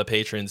from the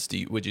patrons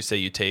would you say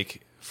you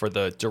take for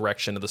the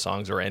direction of the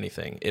songs or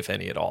anything, if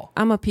any at all?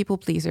 I'm a people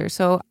pleaser,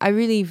 so I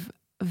really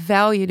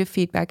value the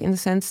feedback in the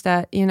sense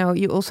that, you know,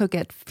 you also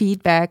get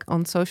feedback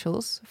on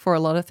socials for a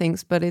lot of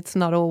things, but it's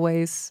not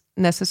always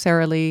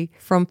necessarily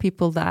from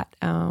people that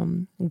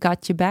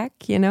got you back,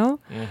 you know.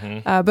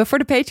 But for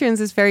the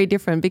patrons, it's very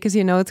different because,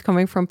 you know, it's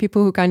coming from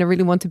people who kind of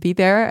really want to be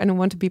there and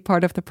want to be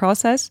part of the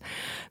process.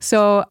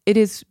 So it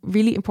is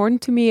really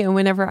important to me. And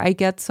whenever I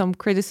get some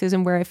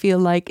criticism where I feel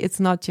like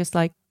it's not just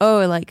like,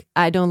 oh, like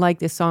I don't like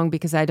this song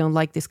because I don't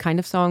like this kind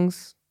of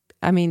songs.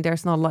 I mean,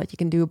 there's not a lot you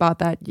can do about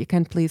that. You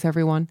can't please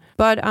everyone.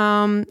 But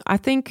I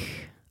think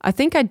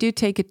I do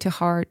take it to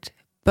heart.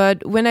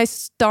 But when I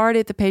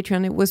started the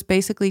Patreon, it was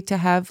basically to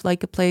have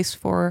like a place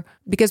for,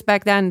 because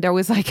back then there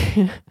was like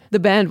the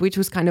band, which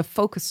was kind of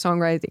focused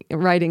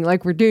songwriting,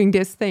 like we're doing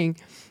this thing.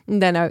 And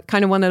then I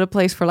kind of wanted a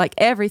place for like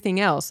everything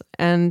else.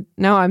 And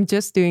now I'm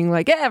just doing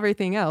like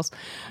everything else.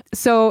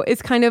 So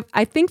it's kind of,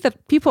 I think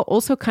that people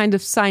also kind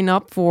of sign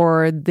up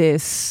for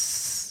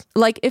this.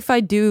 Like if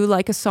I do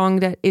like a song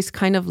that is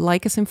kind of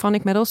like a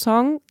symphonic metal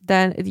song,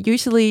 then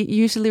usually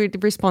the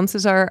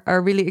responses are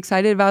really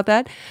excited about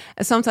that.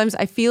 And sometimes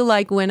I feel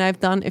like when I've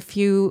done a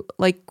few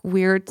like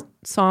weird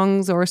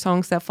songs or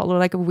songs that follow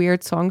like a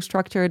weird song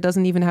structure, it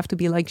doesn't even have to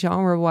be like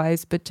genre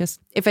wise, but just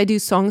if I do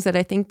songs that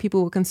I think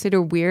people will consider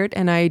weird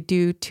and I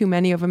do too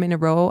many of them in a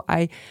row,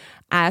 I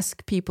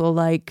ask people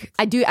like,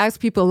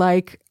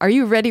 are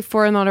you ready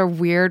for another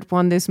weird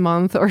one this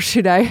month, or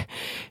should I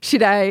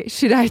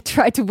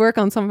try to work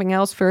on something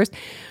else first?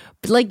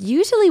 But like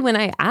usually when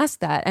I ask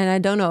that, and I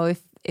don't know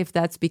if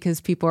that's because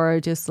people are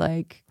just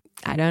like,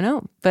 I don't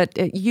know, but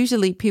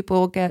usually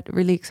people get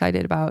really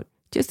excited about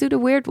just do the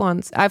weird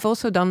ones. I've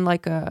also done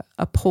like a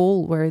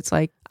poll where it's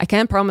like, I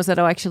can't promise that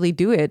I'll actually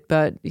do it,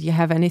 but you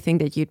have anything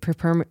that you'd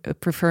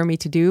prefer me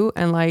to do?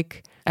 And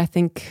like, I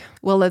think,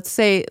 well, let's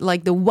say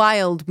like the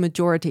wild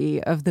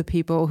majority of the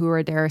people who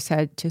are there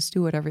said, just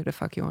do whatever the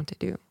fuck you want to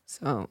do.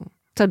 So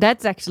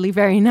that's actually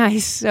very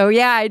nice. So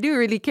yeah, I do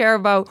really care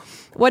about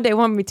what they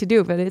want me to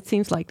do, but it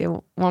seems like they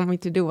want me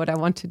to do what I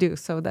want to do.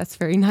 So that's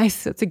very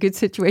nice. That's a good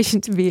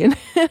situation to be in.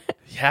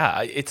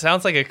 Yeah, it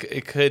sounds like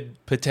it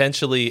could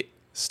potentially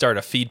start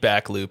a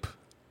feedback loop.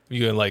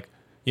 You can like,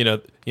 you know,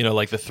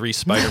 like the 3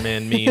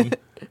 Spider-Man meme.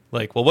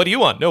 Like, well, what do you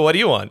want? No, what do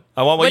you want?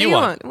 I want what you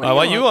want. I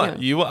want you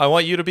want. Yeah. I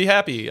want you to be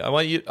happy. I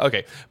want you.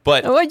 Okay,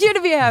 but I want you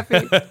to be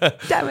happy.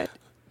 Damn it.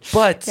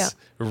 But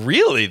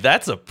really,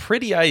 that's a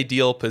pretty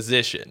ideal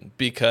position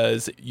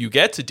because you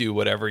get to do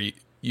whatever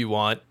you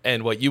want,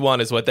 and what you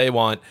want is what they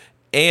want,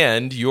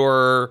 and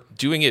you're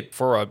doing it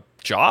for a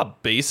job,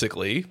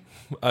 basically.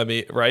 I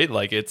mean, right?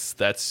 Like it's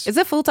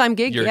a full-time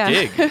gig. Your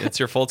gig. It's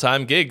your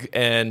full-time gig,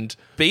 and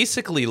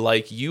basically,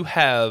 like you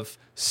have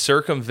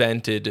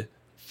circumvented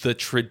the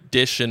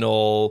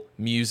traditional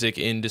music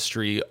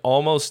industry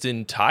almost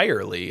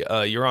entirely.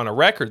 You're on a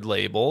record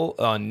label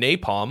on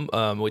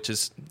Napalm, which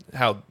is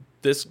how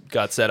this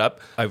got set up.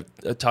 I've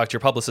talked to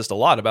your publicist a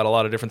lot about a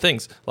lot of different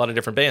things, a lot of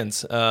different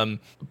bands.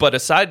 But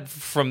aside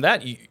from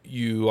that,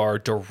 you are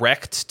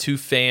direct to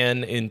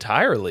fan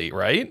entirely,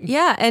 right?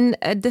 Yeah, and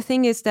the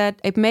thing is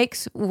that it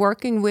makes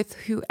working with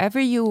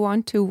whoever you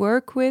want to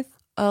work with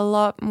a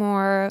lot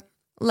more.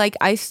 Like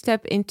I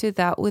step into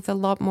that with a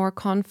lot more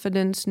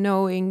confidence,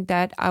 knowing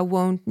that I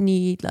won't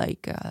need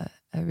like a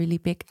really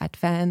big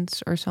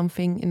advance or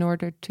something in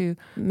order to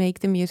make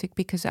the music,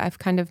 because I've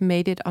kind of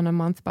made it on a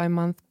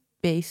month-by-month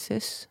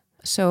basis.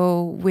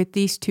 So with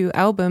these 2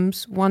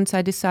 albums, once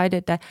I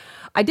decided that,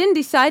 I didn't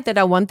decide that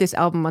I want this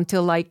album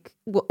until like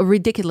a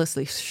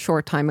ridiculously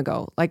short time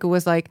ago. Like it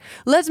was like,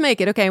 let's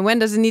make it. Okay, when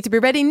does it need to be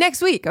ready?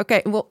 Next week.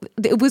 Okay, well,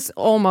 it was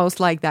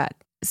almost like that.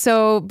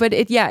 So, but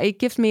it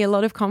gives me a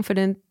lot of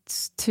confidence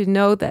to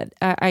know that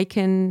I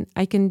can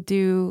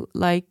do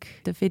like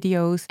the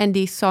videos and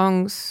these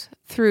songs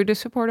through the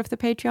support of the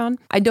Patreon.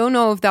 I don't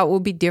know if that will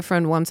be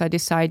different once I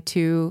decide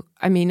to.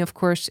 I mean, of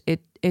course,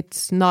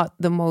 it's not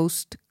the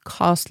most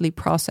costly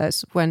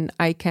process when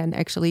I can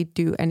actually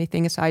do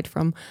anything aside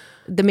from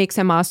the mix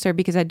and master,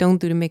 because I don't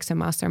do the mix and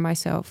master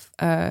myself.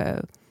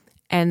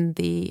 And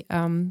the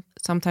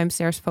sometimes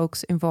there's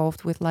folks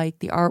involved with like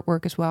the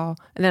artwork as well,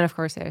 and then of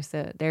course there's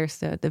the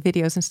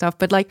videos and stuff.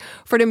 But like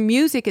for the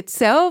music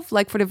itself,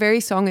 like for the very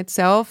song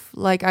itself,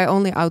 like I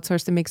only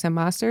outsource the mix and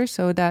master,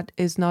 so that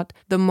is not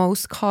the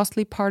most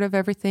costly part of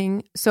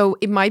everything. So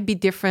it might be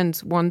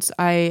different once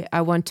I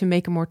want to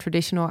make a more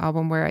traditional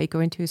album where I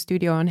go into a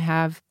studio and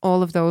have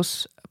all of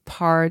those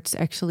parts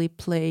actually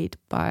played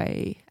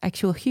by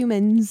actual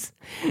humans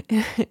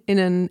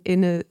in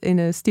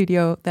a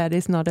studio that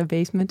is not a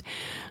basement,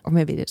 or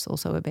maybe there's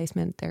also a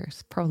basement.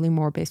 There's probably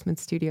more basement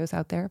studios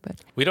out there, but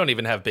we don't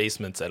even have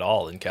basements at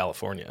all in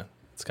California.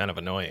 It's kind of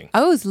annoying.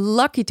 I was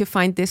lucky to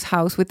find this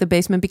house with the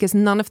basement, because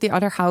none of the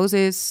other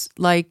houses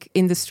like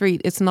in the street,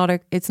 it's not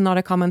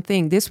a common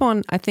thing. This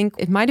one, I think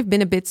it might have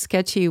been a bit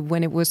sketchy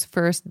when it was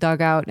first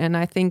dug out, and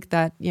I think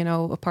that, you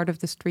know, a part of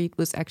the street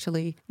was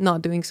actually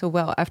not doing so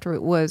well after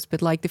it was,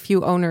 but like the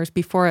few owners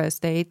before us,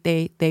 they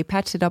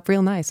patched it up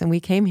real nice, and we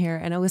came here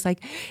and I was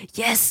like,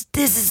 yes,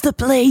 this is the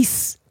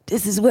place.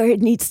 this is where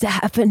it needs to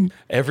happen.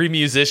 Every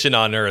musician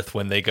on earth,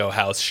 when they go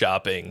house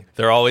shopping,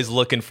 they're always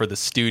looking for the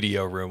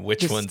studio room.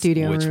 Which one's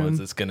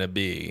it's going to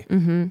be?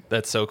 Mm-hmm.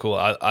 That's so cool.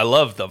 I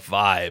love the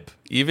vibe.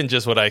 Even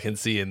just what I can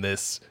see in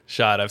this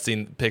shot. I've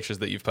seen pictures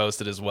that you've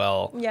posted as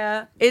well.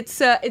 Yeah, it's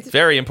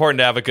very important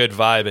to have a good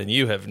vibe, and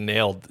you have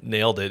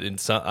nailed it. In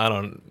some, I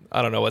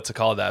don't know what to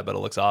call that, but it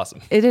looks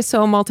awesome. It is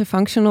so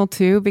multifunctional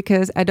too,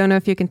 because I don't know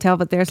if you can tell,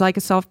 but there's like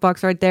a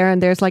softbox right there, and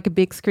there's like a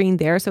big screen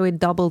there, so it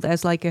doubled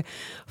as like a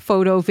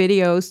photo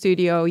video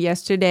studio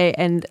yesterday.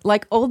 And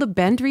like all the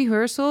band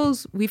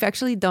rehearsals, we've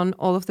actually done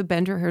all of the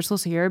band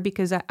rehearsals here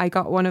because I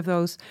got one of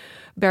those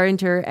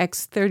Behringer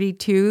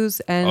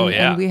X32s, and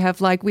we have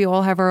we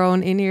all have our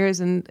own in-ears,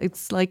 and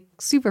it's like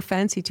super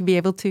fancy to be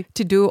able to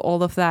do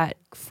all of that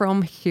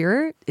from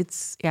here.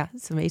 It's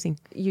amazing.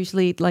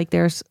 Usually like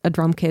there's a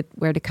drum kit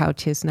where the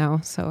couch is now,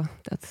 so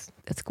that's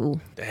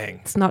cool. Dang.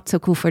 It's not so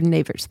cool for the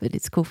neighbors, but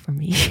it's cool for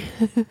me.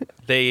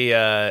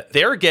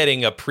 They're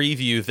getting a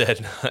preview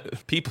that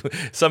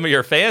some of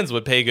your fans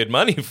would pay good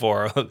money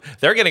for.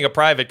 They're getting a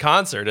private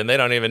concert and they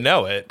don't even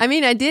know it. I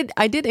mean, I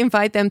did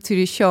invite them to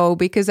the show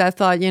because I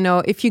thought,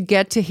 if you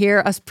get to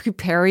hear us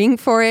preparing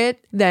for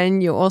it,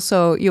 then you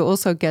also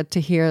get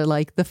to hear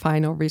like the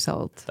final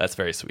result. That's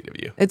very sweet of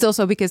you. It's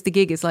also because the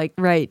gig is like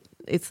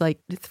it's like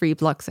 3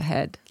 blocks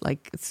ahead.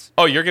 Like it's.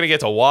 Oh, you're gonna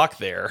get to walk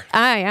there.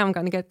 I am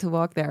gonna get to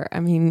walk there.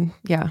 I mean,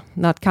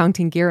 not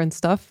counting gear and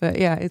stuff, but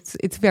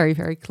it's very,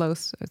 very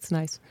close. It's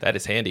nice. That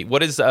is handy.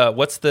 What's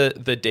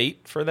the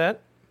date for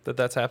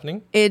that's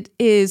happening? It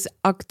is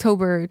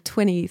October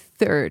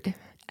 23rd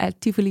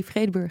at Tivoli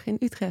Vredenburg in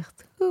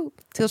Utrecht. Ooh,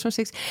 Tales from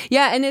Six.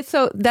 Yeah, and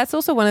that's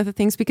also one of the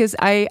things, because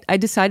I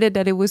decided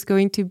that there was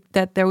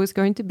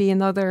going to be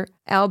another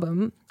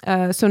album.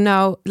 So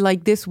now,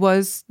 like, this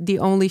was the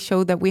only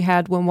show that we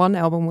had when one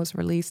album was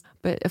released.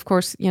 But of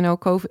course,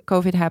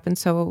 COVID happened,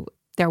 so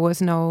there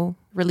was no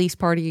release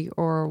party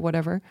or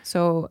whatever.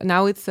 So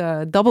now it's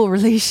a double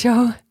release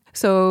show.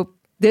 So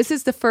this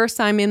is the first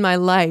time in my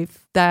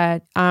life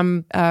that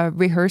I'm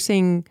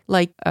rehearsing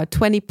like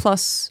 20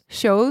 plus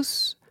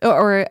shows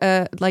or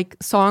like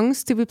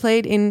songs to be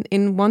played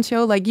in one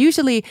show. Like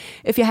usually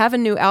if you have a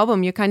new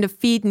album, you kind of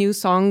feed new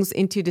songs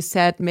into the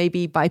set,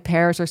 maybe by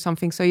pairs or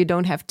something, so you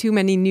don't have too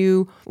many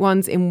new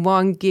ones in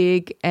one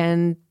gig.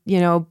 And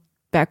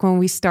back when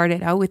we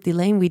started out with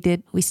Delane,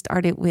 we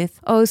started with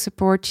a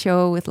support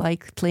show with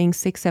like playing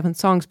 6-7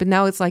 songs, but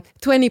now it's like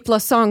 20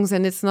 plus songs,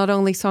 and it's not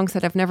only songs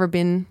that have never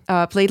been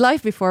played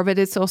live before, but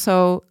it's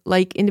also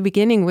like in the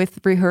beginning with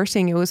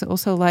rehearsing, it was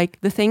also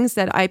like the things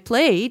that I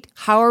played,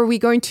 how are we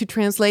going to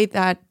translate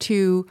that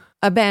to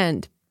a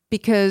band?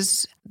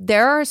 Because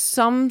there are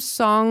some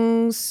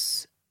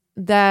songs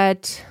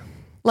that...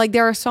 Like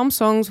there are some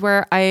songs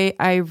where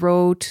I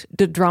wrote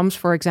the drums,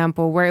 for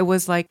example, where it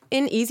was like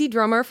in Easy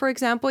Drummer, for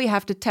example, you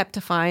have to tap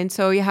to find.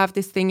 So you have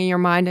this thing in your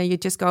mind and you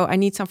just go, I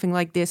need something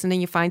like this. And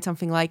then you find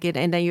something like it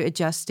and then you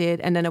adjust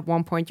it. And then at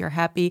one point you're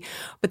happy.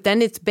 But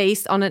then it's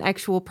based on an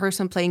actual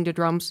person playing the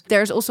drums.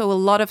 There's also a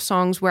lot of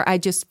songs where I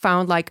just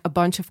found like a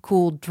bunch of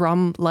cool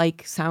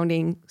drum-like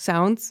sounding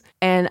sounds.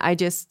 And I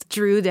just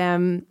drew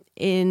them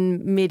in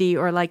MIDI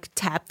or like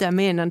tap them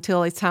in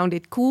until it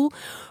sounded cool.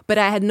 But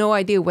I had no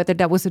idea whether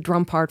that was a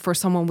drum part for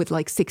someone with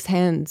like 6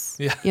 hands,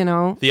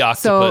 The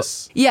octopus.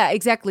 So, yeah,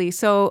 exactly.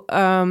 So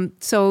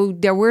so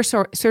there were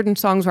certain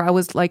songs where I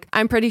was like,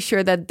 I'm pretty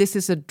sure that this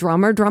is a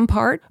drum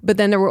part. But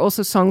then there were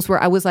also songs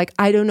where I was like,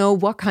 I don't know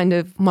what kind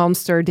of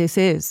monster this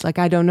is. Like,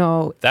 I don't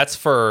know. That's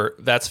for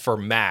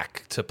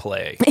Mac to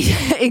play.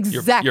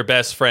 Exactly. Your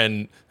best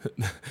friend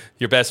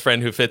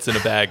who fits in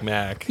a bag,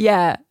 Mac.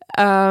 Yeah.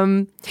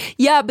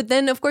 But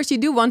then of course you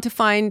do want to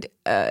find,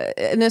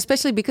 and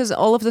especially because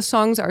all of the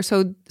songs are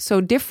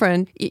so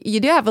different, you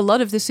do have a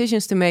lot of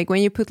decisions to make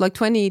when you put like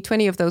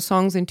 20 of those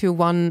songs into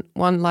one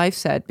live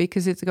set,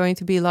 because it's going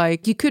to be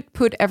like, you could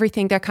put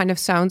everything that kind of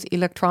sounds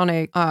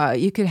electronic,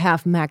 you could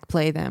have Mac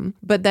play them,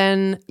 but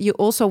then you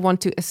also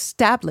want to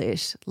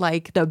establish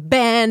like the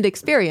band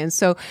experience.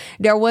 So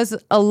there was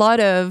a lot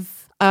of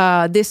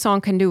this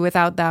song can do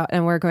without that,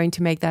 and we're going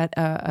to make that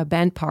a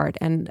band part.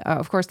 And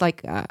of course,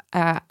 like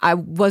I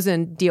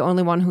wasn't the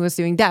only one who was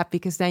doing that,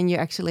 because then you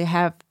actually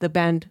have the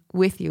band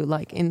with you,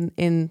 like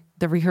in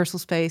the rehearsal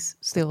space,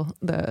 still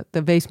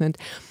the basement.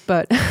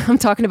 But I'm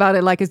talking about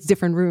it like it's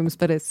different rooms,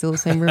 but it's still the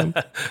same room.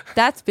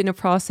 That's been a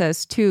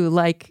process too,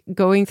 like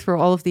going through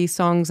all of these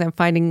songs and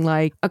finding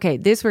like, okay,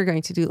 this we're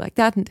going to do like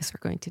that, and this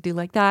we're going to do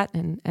like that,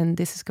 and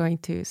this is going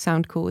to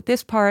sound cool with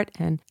this part.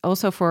 And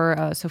also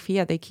for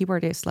Sophia, the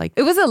keyboardist, like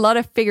it was a lot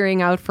of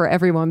figuring out for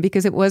everyone,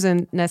 because it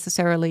wasn't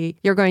necessarily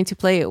you're going to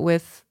play it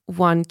with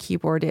one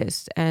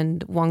keyboardist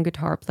and one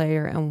guitar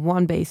player and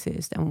one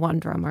bassist and one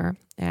drummer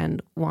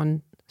and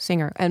one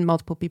singer and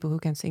multiple people who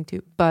can sing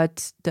too.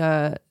 But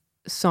the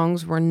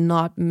songs were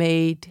not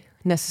made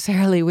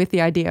necessarily with the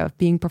idea of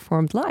being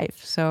performed live.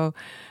 So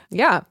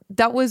yeah,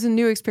 that was a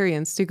new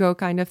experience to go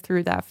kind of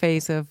through that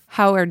phase of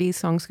how are these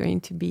songs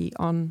going to be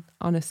on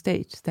a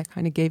stage. That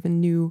kind of gave a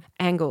new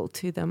angle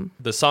to them.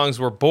 The songs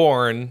were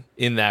born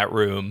in that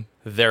room,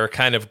 they're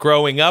kind of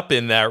growing up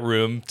in that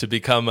room to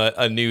become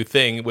a new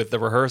thing with the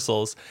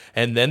rehearsals,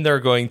 and then they're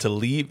going to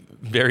leave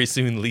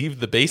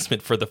the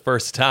basement for the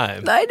first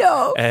time. I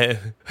know.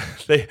 And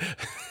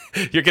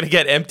you're going to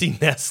get empty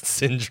nest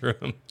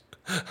syndrome.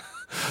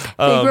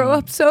 They grow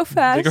up so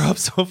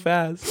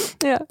fast.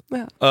 Yeah.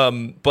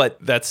 But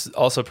that's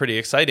also pretty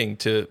exciting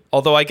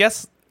although I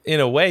guess in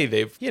a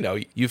way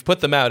you've put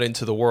them out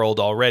into the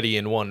world already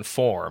in one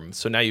form.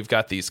 So now you've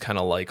got these kind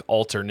of like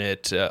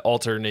alternate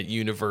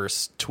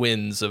universe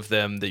twins of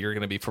them that you're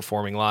going to be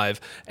performing live.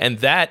 And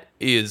that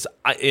is,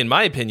 in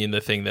my opinion,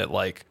 the thing that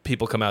like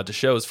people come out to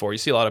shows for. You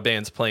see a lot of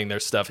bands playing their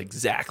stuff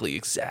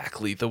exactly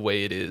the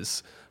way it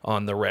is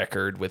on the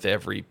record with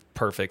every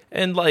perfect,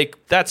 and like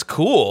that's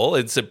cool,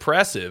 it's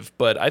impressive,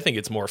 but I think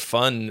it's more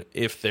fun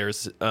if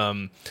there's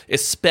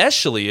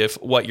especially if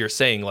what you're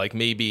saying, like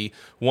maybe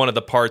one of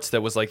the parts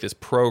that was like this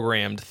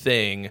programmed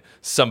thing,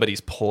 somebody's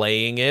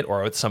playing it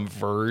or some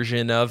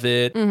version of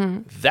it.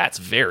 That's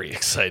very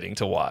exciting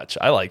to watch.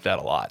 I like that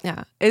a lot.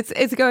 Yeah,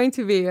 it's going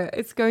to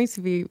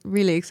be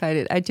really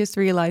excited. I just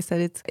realized that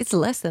it's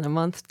less than a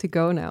month to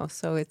go now,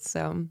 so it's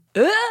I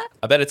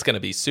bet it's going to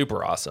be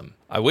super awesome.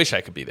 I wish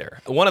I could be there.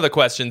 One of the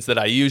questions that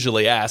I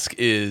usually ask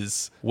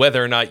is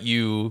whether or not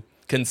you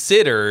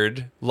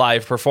considered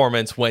live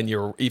performance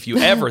if you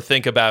ever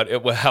think about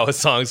it, how a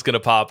song's going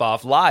to pop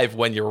off live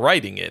when you're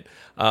writing it.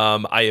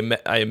 I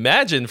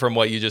imagine from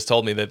what you just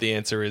told me that the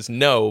answer is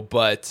no,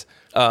 but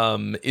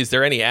is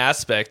there any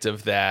aspect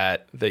of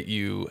that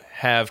you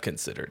have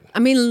considered? I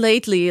mean,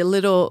 lately a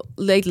little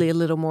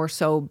more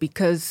so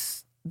because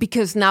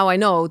now I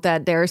know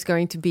that there's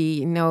going to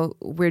be,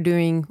 we're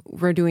doing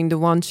the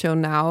one show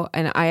now,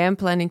 and I am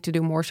planning to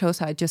do more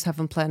shows. I just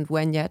haven't planned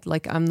when yet.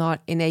 Like, I'm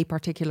not in a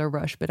particular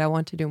rush, but I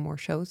want to do more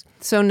shows.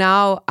 So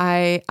now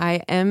I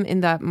am in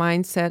that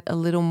mindset a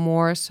little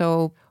more.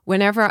 So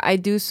whenever I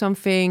do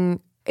something,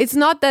 it's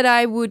not that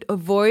I would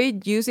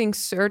avoid using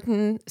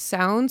certain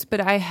sounds, but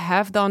I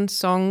have done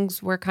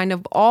songs where kind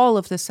of all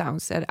of the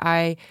sounds that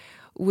I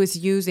was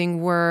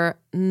using were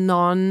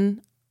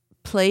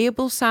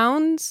non-playable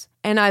sounds.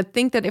 And I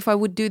think that if I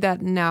would do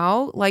that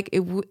now, like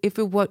if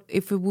it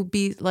would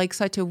be like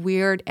such a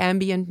weird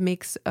ambient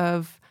mix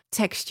of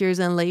textures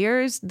and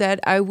layers, that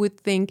I would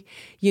think,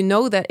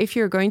 that if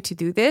you're going to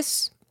do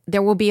this,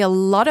 there will be a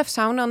lot of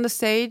sound on the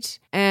stage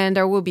and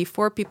there will be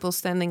 4 people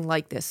standing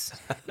like this,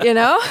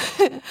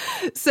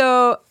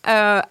 So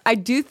I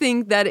do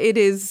think that it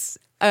is.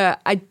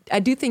 I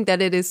do think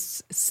that it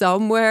is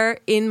somewhere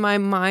in my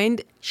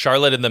mind.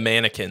 Charlotte and the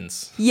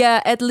Mannequins.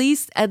 Yeah, at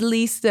least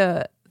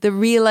the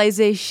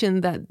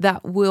realization that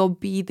will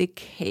be the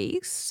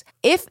case.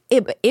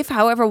 If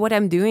however what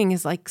I'm doing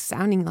is like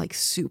sounding like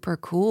super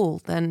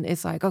cool, then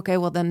it's like, okay,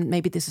 well then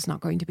maybe this is not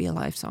going to be a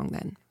live song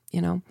then,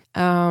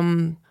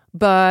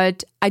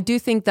 But I do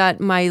think that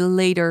my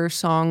later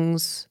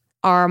songs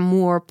are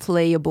more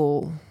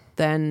playable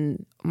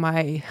than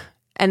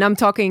and I'm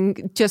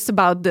talking just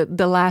about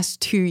the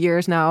last 2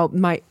 years now,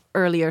 my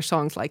earlier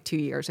songs like 2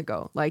 years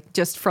ago, like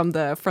just from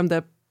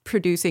the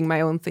producing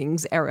my own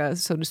things era,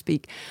 so to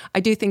speak.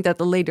 I do think that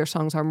the later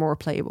songs are more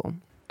playable.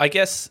 I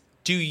guess,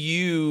 do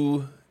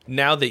you,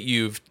 now that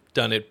you've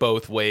done it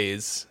both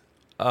ways,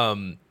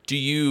 do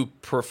you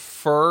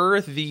prefer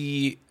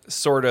the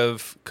sort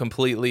of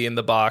completely in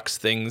the box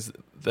things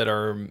that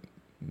are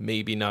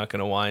maybe not going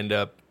to wind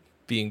up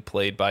being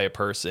played by a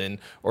person,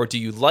 or do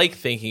you like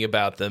thinking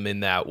about them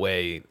in that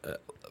way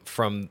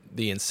from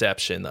the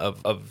inception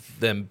of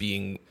them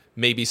being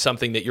maybe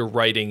something that you're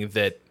writing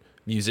that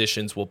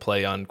musicians will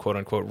play on quote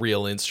unquote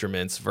real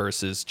instruments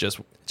versus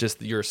just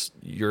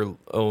your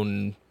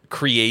own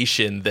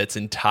creation that's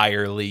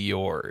entirely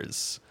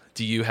yours?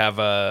 Do you have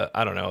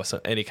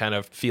any kind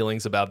of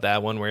feelings about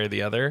that one way or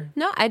the other?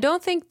 No, I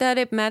don't think that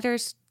it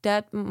matters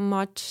that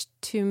much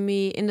to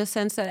me, in the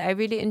sense that I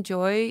really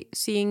enjoy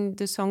seeing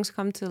the songs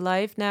come to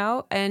life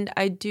now. And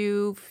I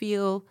do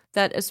feel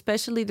that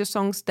especially the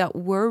songs that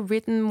were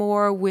written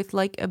more with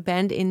like a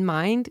band in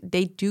mind,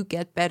 they do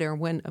get better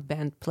when a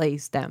band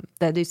plays them.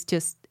 That is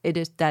just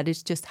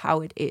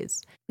how it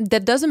is.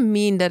 That doesn't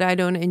mean that I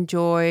don't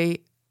enjoy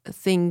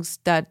things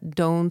that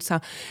don't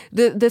sound.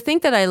 The thing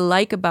that I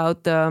like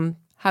about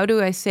how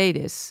do I say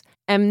this?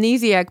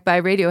 Amnesiac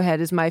by Radiohead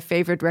is my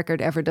favorite record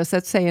ever. Does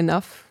that say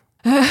enough?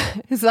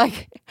 It's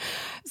like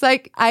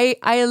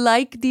I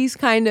like these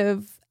kind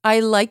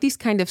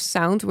of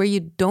sounds where you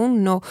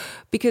don't know,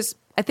 because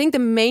I think the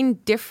main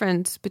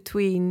difference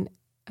between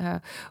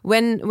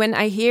when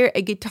I hear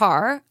a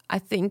guitar, I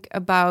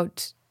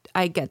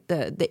get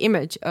the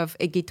image of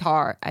a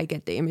guitar. I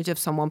get the image of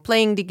someone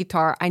playing the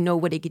guitar. I know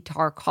what a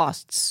guitar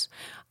costs.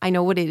 I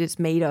know what it is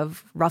made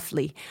of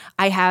roughly.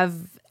 I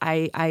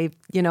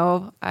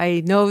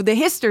know the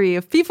history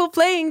of people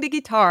playing the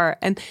guitar,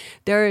 and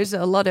there is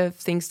a lot of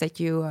things that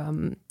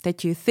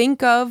you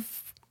think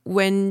of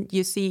when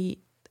you see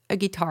a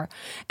guitar.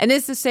 And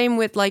it's the same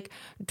with like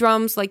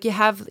drums. Like you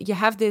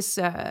have this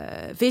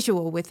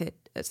visual with it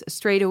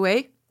straight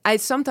away. I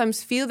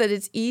sometimes feel that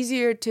it's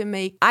easier to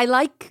make. I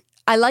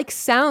I like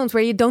sounds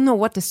where you don't know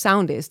what the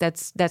sound is.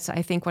 That's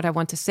I think what I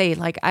want to say.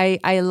 Like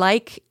I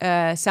like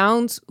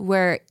sounds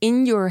where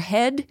in your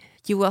head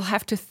you will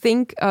have to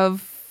think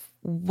of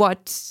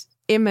what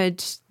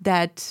image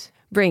that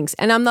brings.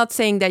 And I'm not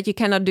saying that you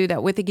cannot do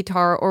that with the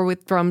guitar or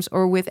with drums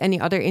or with any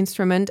other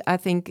instrument. I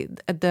think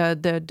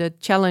the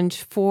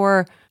challenge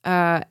for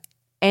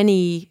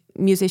any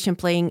musician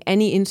playing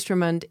any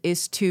instrument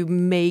is to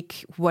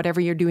make whatever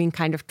you're doing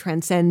kind of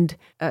transcend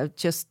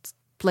just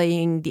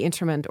playing the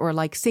instrument or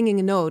like singing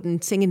a note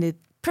and singing it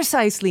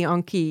precisely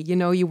on key. You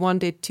know, you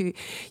want it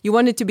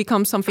to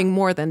become something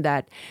more than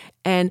that.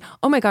 And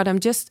oh my God, I'm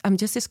just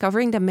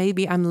discovering that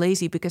maybe I'm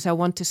lazy because I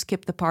want to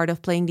skip the part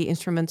of playing the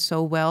instrument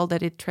so well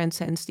that it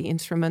transcends the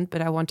instrument,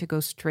 but I want to go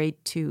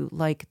straight to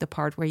like the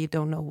part where you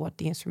don't know what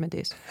the instrument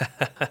is.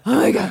 Oh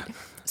my God.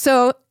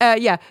 So,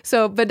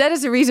 but that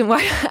is the reason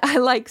why I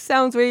like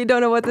sounds where you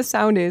don't know what the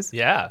sound is.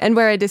 Yeah. And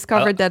where I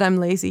discovered that I'm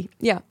lazy.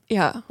 Yeah.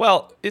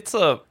 Well, it's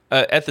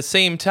at the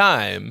same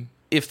time,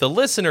 if the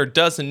listener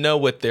doesn't know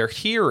what they're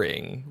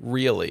hearing,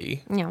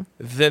 really,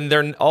 then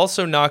they're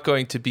also not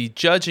going to be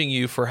judging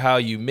you for how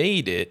you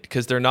made it,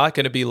 because they're not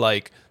going to be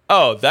like,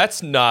 oh,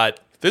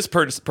 this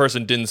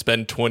person didn't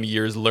spend 20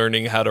 years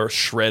learning how to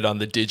shred on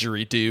the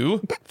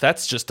didgeridoo.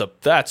 That's just a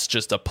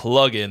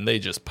plugin. They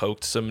just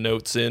poked some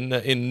notes in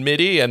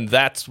MIDI, and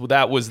that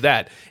was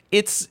that.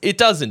 It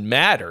doesn't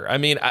matter. I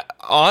mean,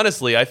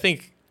 honestly, I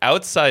think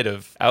outside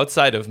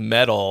of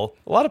metal,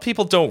 a lot of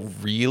people don't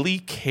really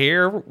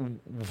care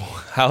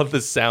how the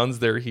sounds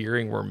they're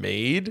hearing were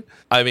made.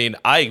 I mean,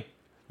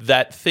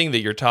 that thing that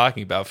you're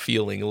talking about,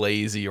 feeling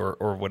lazy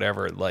or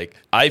whatever, like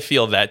I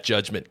feel that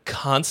judgment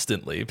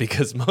constantly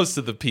because most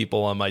of the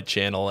people on my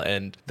channel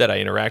and that I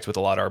interact with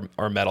a lot are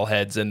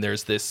metalheads, and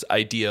there's this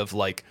idea of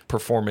like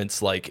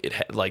performance,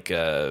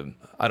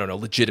 I don't know,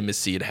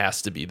 legitimacy. It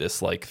has to be this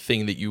like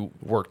thing that you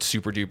worked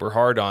super duper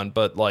hard on,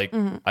 but like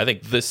I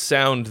think the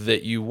sound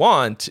that you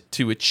want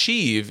to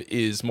achieve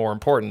is more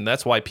important.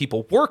 That's why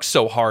people work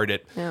so hard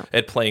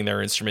at playing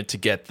their instrument to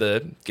get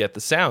the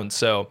sound.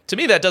 So to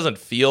me, that doesn't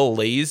feel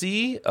lazy.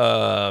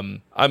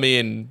 I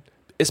mean,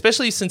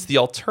 especially since the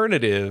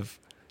alternative,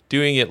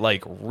 doing it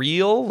like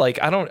real, like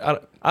I don't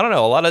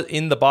know, a lot of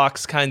in the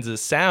box kinds of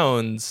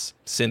sounds,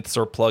 synths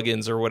or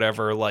plugins or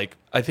whatever. Like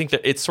I think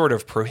that it's sort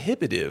of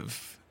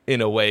prohibitive in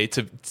a way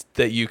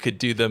that you could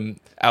do them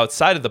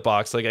outside of the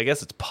box. Like I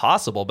guess it's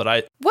possible,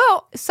 but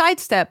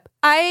sidestep.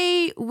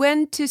 I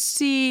went to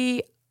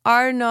see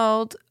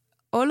Arnold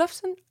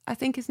Olafsson, I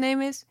think his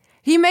name is.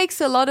 He makes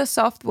a lot of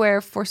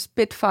software for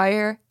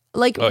Spitfire.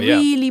 Like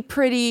really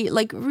pretty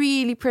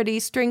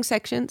string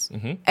sections.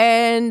 Mm-hmm.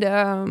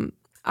 And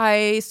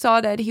I saw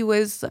that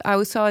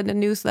I saw in the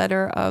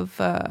newsletter of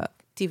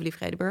Tivoli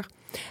Vredenburg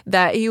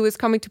that he was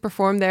coming to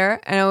perform there.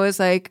 And I was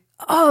like,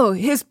 oh,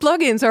 his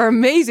plugins are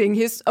amazing.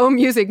 His own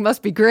music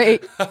must be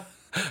great.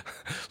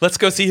 Let's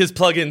go see his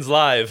plugins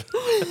live.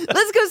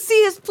 Let's go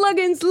see his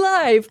plugins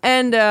live.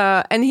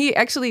 And he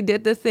actually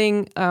did the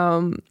thing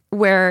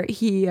where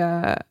he...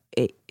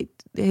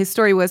 his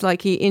story was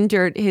like he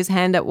injured his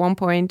hand at one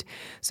point.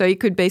 So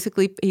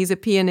he's a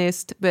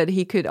pianist, but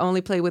he could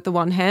only play with the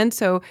one hand.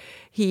 So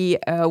he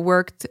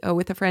worked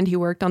with a friend. He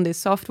worked on this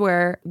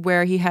software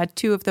where he had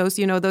two of those,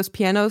 those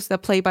pianos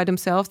that play by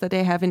themselves that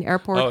they have in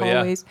airport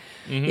hallways.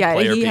 Yeah, mm-hmm. Yeah,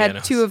 Player he pianos.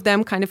 had two of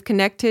them kind of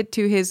connected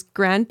to his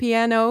grand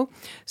piano.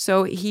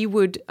 So he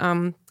would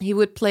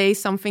play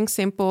something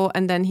simple,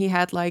 and then he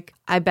had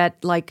I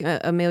bet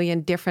a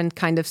million different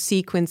kind of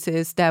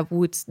sequences that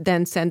would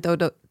then send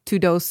to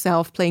those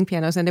self-playing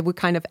pianos, and they would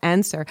kind of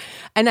answer.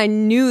 And I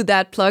knew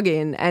that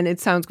plugin, and it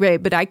sounds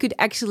great, but I could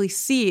actually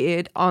see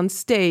it on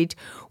stage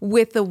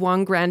with the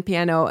one grand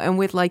piano and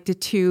with the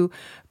two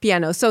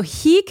pianos. So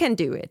he can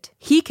do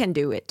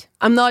it.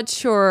 I'm not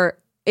sure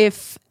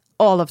if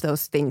all of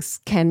those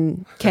things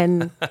can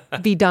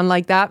be done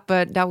like that,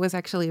 but that was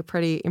actually a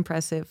pretty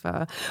impressive.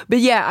 But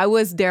yeah, I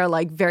was there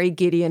very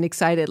giddy and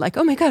excited,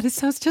 oh my God, it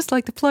sounds just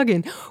like the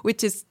plugin,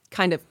 which is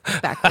kind of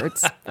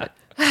backwards. But,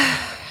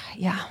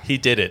 yeah. He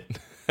did it.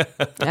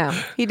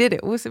 Yeah, he did it.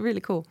 It was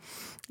really cool.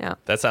 Yeah.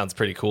 That sounds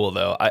pretty cool,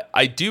 though.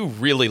 I do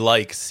really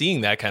like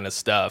seeing that kind of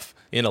stuff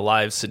in a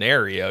live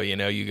scenario.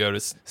 You go to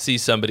see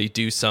somebody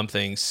do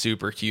something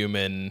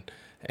superhuman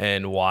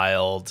and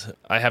wild.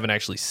 I haven't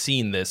actually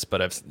seen this,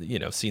 but I've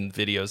seen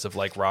videos of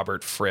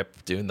Robert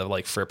Fripp doing the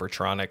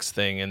Frippertronics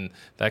thing and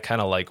that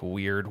kind of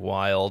weird,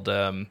 wild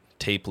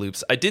tape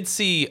loops. I did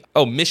see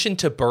Mission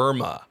to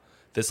Burma,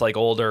 this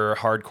older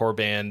hardcore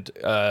band.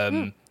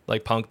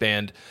 Punk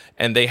band,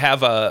 and they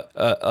have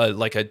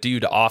a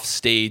dude off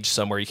stage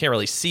somewhere. You can't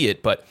really see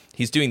it, but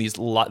he's doing this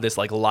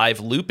live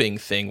looping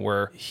thing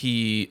where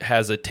he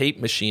has a tape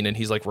machine and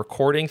he's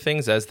recording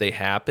things as they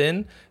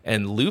happen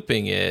and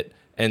looping it.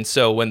 And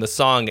so when the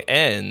song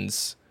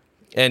ends,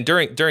 and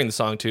during the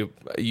song too,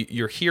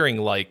 you're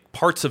hearing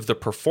parts of the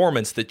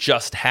performance that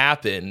just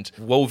happened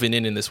woven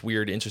in this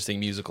weird,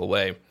 interesting musical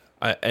way.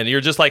 And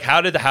you're just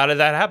how did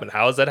that happen?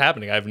 How is that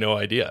happening? I have no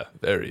idea.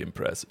 Very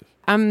impressive.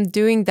 I'm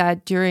doing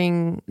that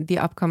during the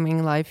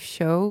upcoming live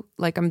show.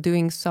 I'm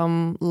doing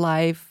some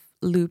live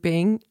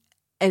looping,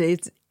 and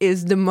it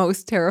is the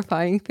most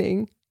terrifying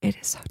thing. It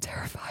is so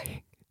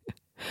terrifying.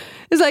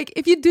 It's like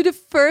if you do the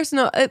first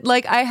note,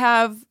 like I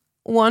have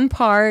one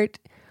part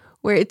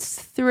where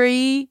it's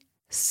 3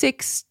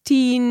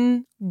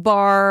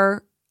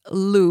 16-bar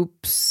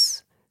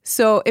loops.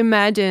 So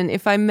imagine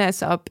if I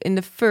mess up in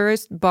the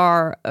first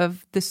bar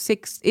of the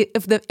first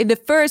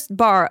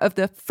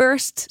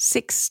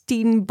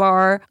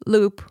 16-bar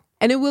loop,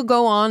 and it will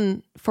go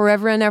on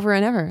forever and ever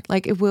and ever.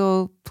 Like it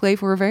will play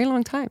for a very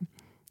long time.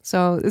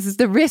 So this is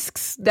the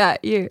risks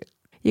that you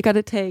got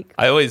to take.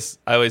 I always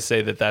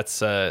say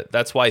that's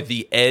why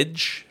The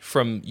Edge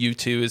from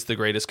U2 is the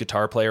greatest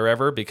guitar player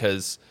ever,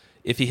 because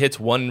if he hits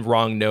one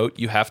wrong note,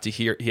 he has to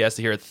hear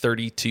it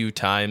 32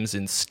 times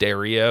in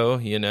stereo,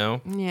 you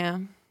know? Yeah.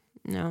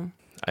 No.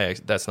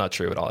 That's not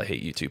true at all. I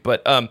hate U2.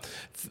 But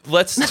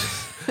let's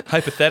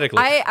hypothetically.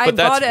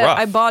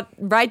 I bought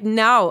right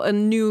now a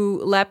new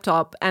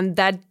laptop, and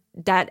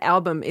that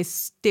album is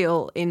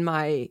still in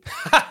my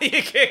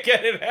You can't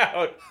get it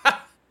out.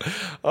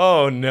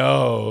 Oh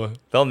no.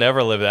 They'll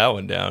never live that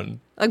one down.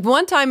 Like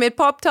one time it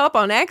popped up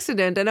on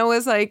accident and I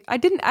was like, I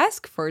didn't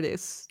ask for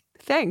this.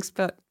 Thanks,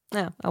 but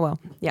yeah, oh well.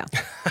 Yeah.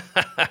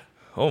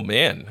 Oh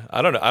man.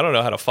 I don't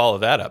know how to follow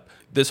that up.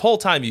 This whole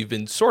time you've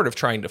been sort of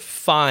trying to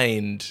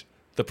find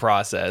the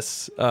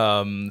process,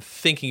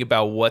 thinking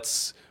about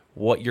what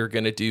you're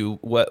gonna do,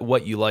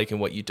 what you like and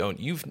what you don't.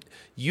 You've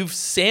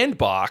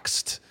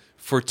sandboxed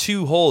for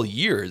 2 whole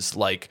years,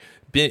 like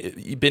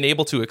been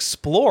able to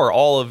explore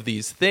all of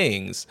these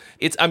things.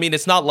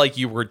 It's not like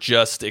you were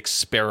just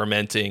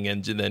experimenting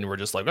and then we're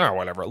just like, oh,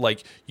 whatever.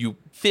 Like you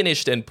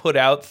finished and put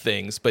out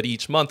things, but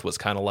each month was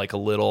kind of like a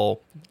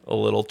little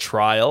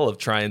trial of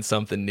trying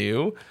something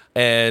new.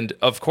 And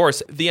of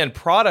course, the end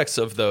products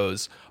of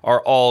those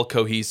are all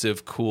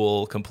cohesive,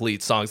 cool,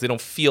 complete songs. They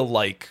don't feel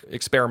like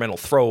experimental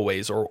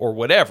throwaways or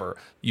whatever.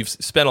 You've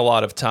spent a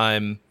lot of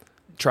time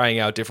trying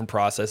out different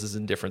processes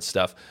and different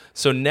stuff.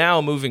 So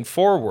now moving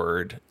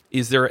forward,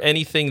 is there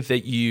anything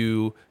that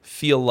you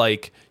feel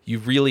like you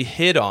really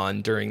hit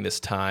on during this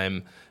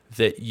time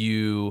that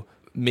you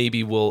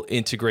maybe will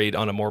integrate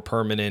on a more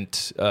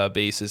permanent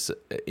basis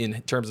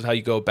in terms of how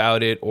you go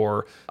about it?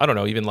 Or, I don't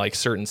know, even like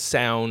certain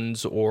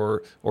sounds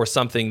or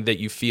something that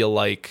you feel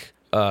like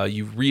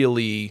you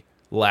really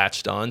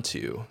latched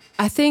onto?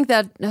 I think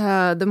that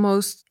the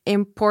most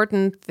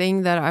important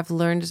thing that I've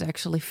learned is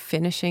actually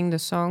finishing the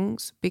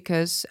songs,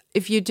 because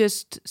if you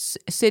just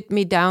sit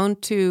me down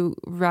to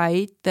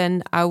write,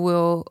 then I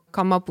will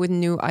come up with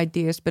new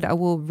ideas, but I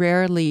will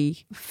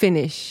rarely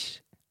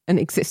finish an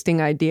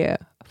existing idea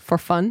for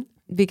fun,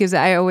 because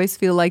I always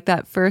feel like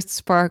that first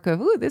spark of,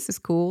 oh, this is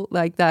cool,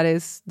 like that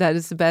is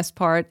the best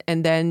part,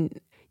 and then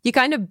you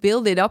kind of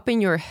build it up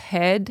in your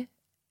head.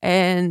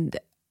 And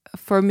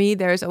for me,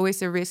 there's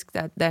always a risk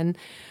that then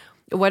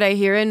what I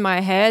hear in my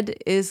head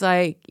is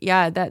like,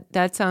 yeah,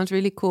 that sounds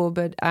really cool,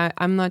 but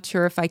I'm not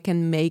sure if I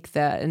can make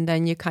that. And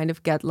then you kind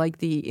of get like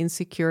the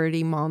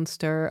insecurity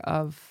monster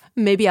of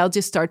maybe I'll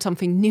just start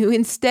something new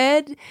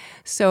instead.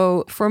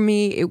 So for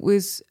me, it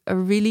was a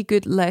really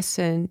good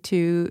lesson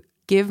to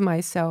give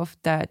myself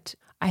that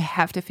I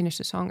have to finish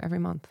the song every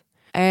month.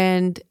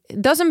 And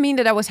it doesn't mean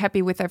that I was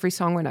happy with every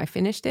song when I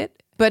finished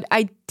it, but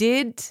I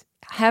did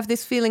have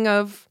this feeling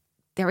of,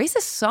 there is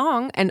a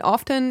song, and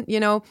often,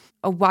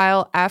 a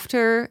while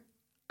after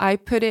I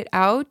put it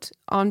out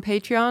on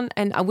Patreon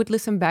and I would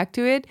listen back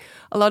to it,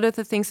 a lot of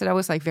the things that I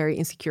was like very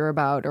insecure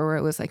about, or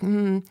it was like,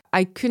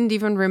 I couldn't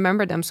even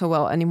remember them so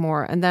well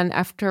anymore. And then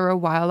after a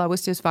while, I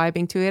was just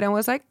vibing to it and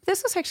was like,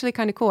 this was actually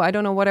kind of cool. I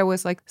don't know what I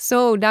was like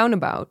so down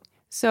about.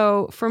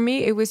 So for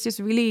me, it was just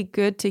really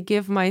good to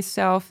give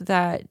myself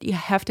that you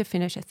have to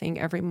finish a thing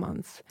every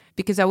month,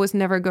 because I was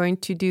never going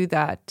to do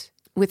that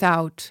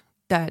without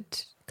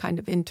that kind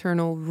of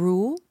internal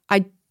rule.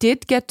 I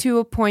did get to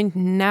a point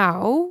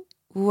now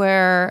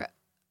where,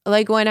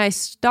 like when I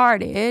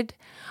started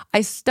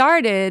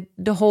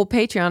the whole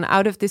Patreon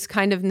out of this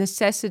kind of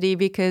necessity,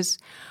 because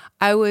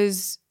I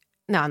was,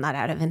 no, not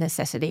out of a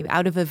necessity,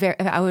 out of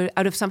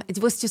some, it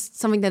was just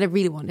something that I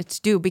really wanted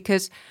to do,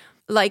 because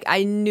like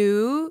I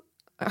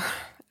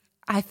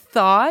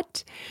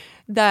thought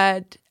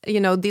that,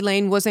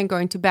 Delane wasn't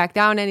going to back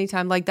down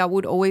anytime. Like that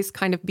would always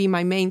kind of be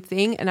my main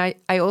thing. And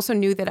I also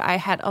knew that I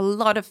had a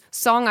lot of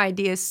song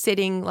ideas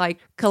sitting, like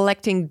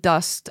collecting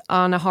dust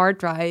on a hard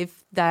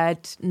drive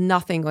that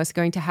nothing was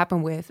going to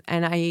happen with.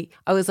 And I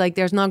was like,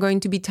 there's not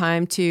going to be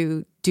time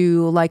to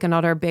do like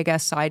another big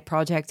ass side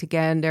project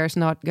again. There's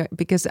not,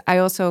 because I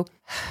also,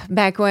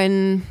 back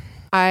when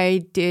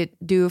I did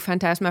do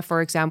Phantasma,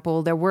 for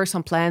example, there were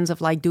some plans of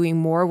like doing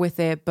more with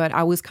it, but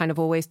I was kind of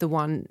always the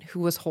one who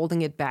was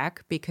holding it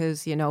back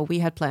because, we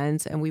had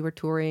plans and we were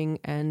touring,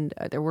 and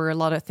there were a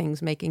lot of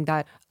things making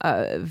that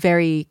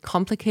very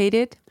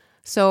complicated.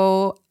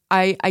 So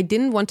I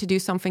didn't want to do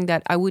something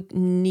that I would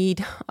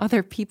need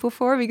other people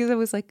for, because I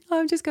was like,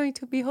 I'm just going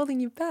to be holding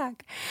you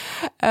back.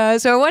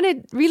 So I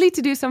wanted really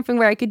to do something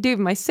where I could do it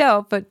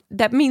myself, but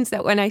that means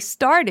that when I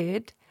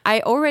started,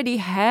 I already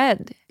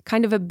had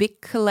kind of a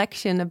big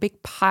collection, a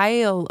big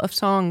pile of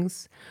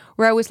songs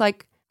where I was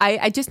like,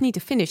 I just need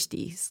to finish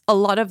these. A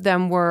lot of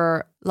them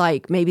were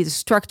like, maybe the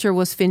structure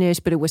was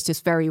finished, but it was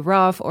just very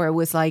rough, or it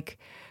was like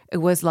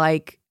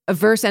a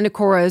verse and a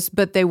chorus,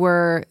 but they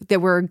were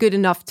good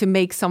enough to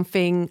make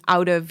something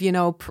out of,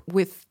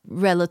 with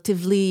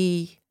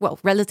relatively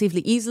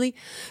easily.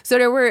 So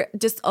there were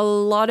just a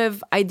lot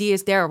of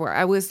ideas there where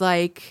I was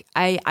like,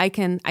 I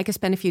can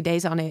spend a few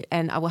days on it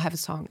and I will have a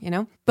song,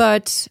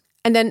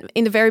 And then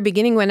in the very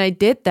beginning when I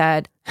did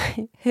that,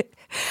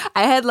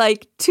 I had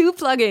like 2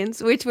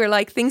 plugins, which were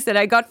like things that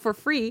I got for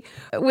free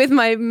with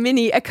my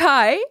mini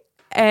Akai.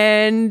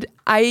 And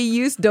I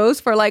used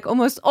those for like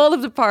almost all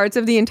of the parts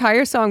of the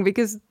entire song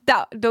because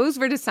those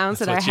were the sounds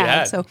that I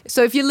had.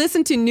 So if you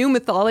listen to New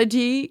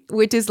Mythology,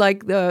 which is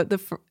like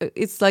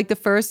it's like the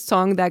first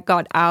song that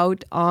got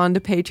out on the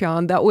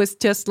Patreon, that was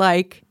just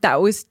like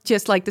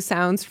the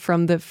sounds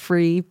from the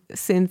free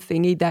synth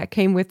thingy that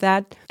came with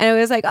that. And I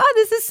was like, oh,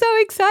 this is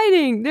so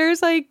exciting.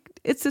 There's like,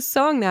 it's a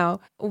song now.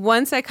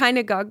 Once I kind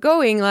of got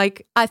going,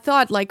 like I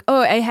thought like,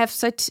 oh, I have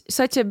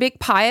such a big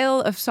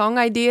pile of song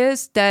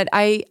ideas that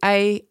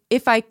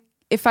if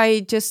I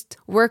just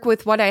work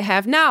with what I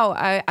have now,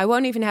 I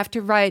won't even have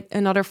to write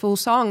another full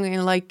song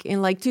in like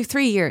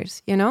 2-3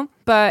 years,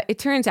 But it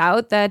turns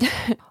out that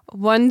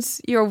once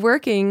you're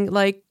working,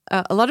 like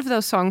a lot of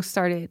those songs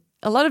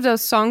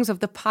of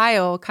the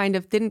pile kind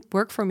of didn't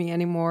work for me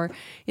anymore.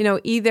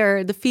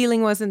 Either the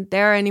feeling wasn't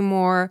there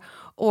anymore,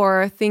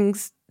 or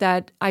things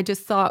that I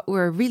just thought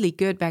were really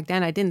good back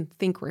then, I didn't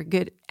think were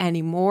good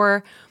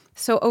anymore.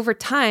 So over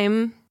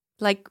time,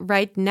 like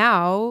right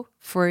now,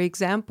 for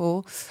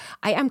example,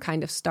 I am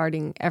kind of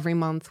starting every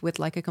month with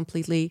like a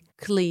completely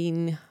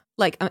clean,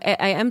 like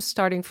I am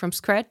starting from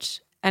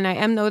scratch. And I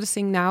am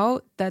noticing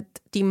now that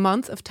the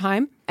month of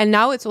time, and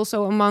now it's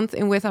also a month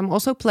in which I'm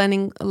also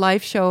planning a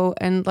live show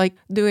and like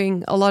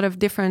doing a lot of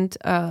different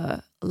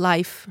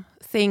live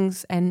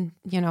things and,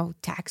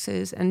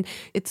 taxes. And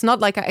it's not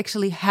like I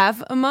actually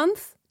have a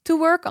month to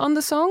work on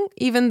the song,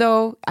 even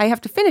though I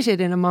have to finish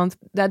it in a month.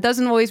 That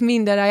doesn't always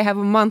mean that I have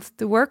a month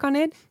to work on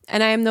it.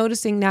 And I am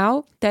noticing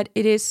now that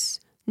it is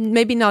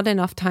maybe not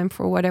enough time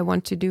for what I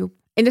want to do.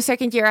 In the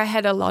second year, I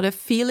had a lot of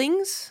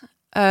feelings.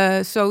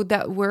 So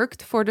that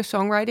worked for the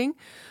songwriting.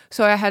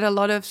 So I had a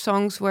lot of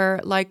songs where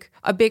like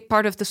a big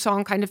part of the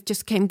song kind of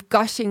just came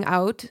gushing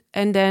out.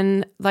 And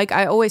then like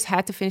I always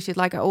had to finish it.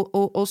 Like I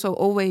also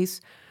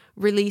always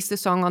released the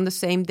song on the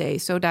same day.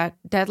 So that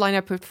deadline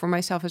I put for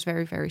myself is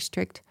very, very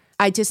strict.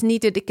 I just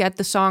needed to get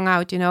the song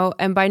out,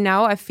 and by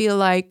now I feel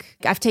like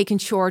I've taken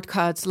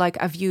shortcuts, like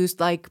I've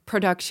used like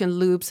production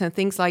loops and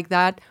things like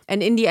that.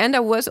 And in the end, I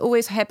was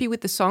always happy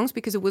with the songs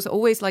because it was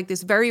always like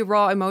this very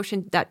raw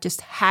emotion that just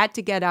had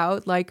to get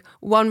out like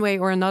one way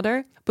or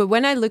another. But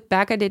when I look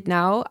back at it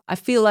now, I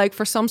feel like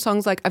for some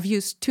songs, like I've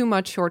used too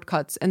much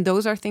shortcuts. And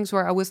those are things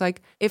where I was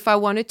like, if I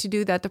wanted to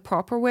do that the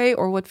proper way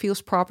or what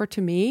feels proper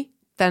to me,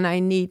 then I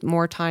need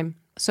more time.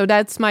 So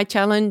that's my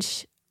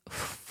challenge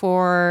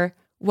for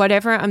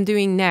whatever I'm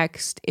doing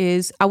next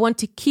is I want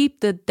to keep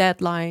the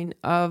deadline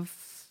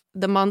of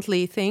the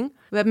monthly thing,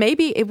 but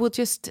maybe it will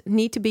just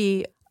need to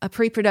be a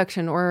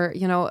pre-production or,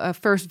 a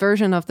first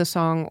version of the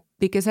song,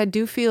 because I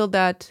do feel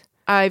that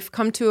I've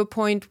come to a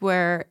point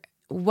where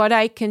what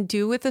I can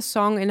do with a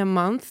song in a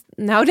month,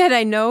 now that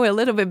I know a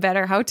little bit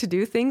better how to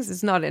do things,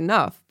 is not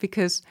enough,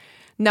 because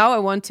now I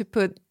want to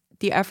put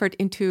the effort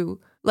into,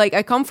 like,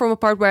 I come from a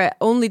part where I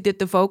only did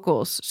the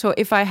vocals. So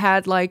if I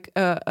had like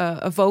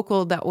a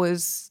vocal that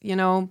was,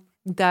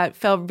 that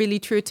felt really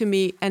true to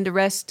me and the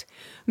rest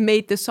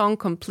made the song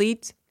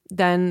complete,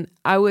 then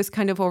I was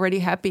kind of already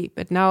happy.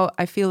 But now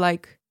I feel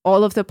like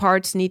all of the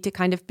parts need to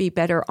kind of be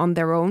better on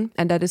their own.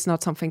 And that is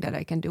not something that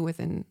I can do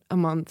within a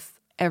month,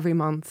 every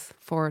month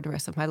for the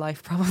rest of my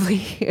life,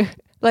 probably.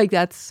 Like,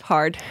 that's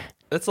hard.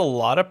 That's a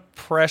lot of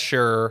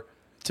pressure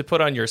to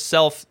put on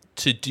yourself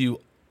to do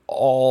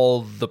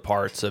all the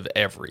parts of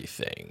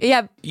everything.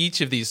 Yeah.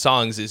 Each of these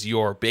songs is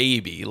your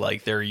baby,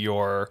 like they're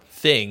your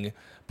thing.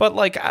 But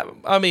like,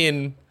 I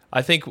mean,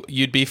 I think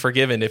you'd be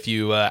forgiven if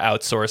you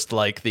outsourced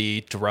like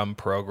the drum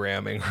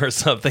programming or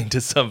something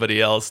to somebody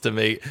else to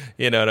make,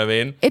 you know what I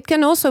mean? It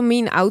can also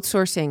mean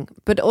outsourcing,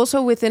 but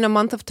also within a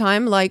month of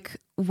time, like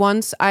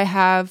once I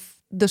have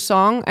the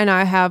song and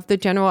I have the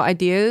general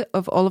idea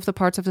of all of the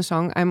parts of the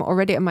song, I'm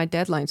already at my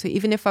deadline. So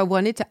even if I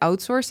wanted to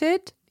outsource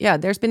it,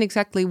 there's been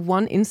exactly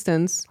one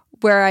instance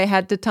where I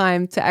had the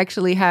time to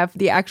actually have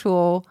the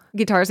actual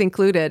guitars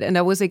included. And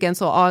that was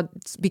against all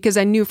odds because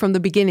I knew from the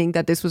beginning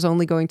that this was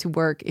only going to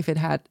work if it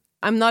had.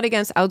 I'm not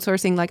against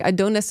outsourcing. Like, I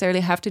don't necessarily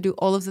have to do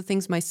all of the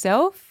things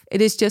myself.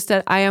 It is just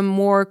that I am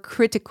more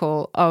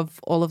critical of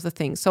all of the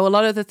things. So a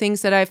lot of the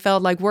things that I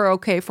felt like were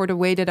okay for the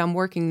way that I'm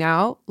working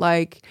now,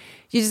 like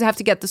you just have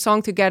to get the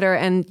song together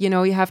and,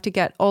 you have to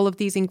get all of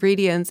these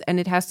ingredients and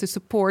it has to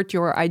support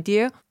your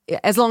idea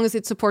as long as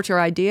it supports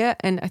your idea.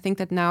 And I think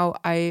that now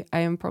I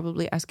am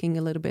probably asking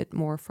a little bit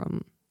more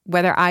from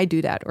whether I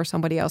do that or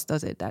somebody else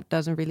does it, that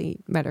doesn't really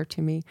matter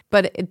to me.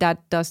 But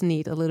that does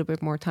need a little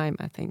bit more time,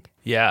 I think.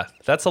 Yeah,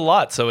 that's a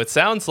lot. So it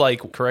sounds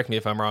like, correct me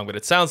if I'm wrong, but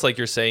it sounds like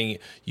you're saying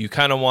you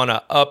kind of want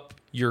to up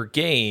your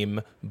game,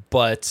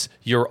 but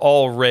you're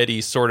already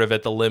sort of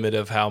at the limit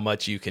of how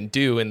much you can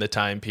do in the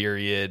time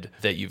period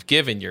that you've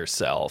given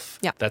yourself.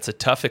 Yeah. That's a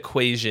tough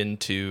equation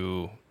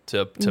to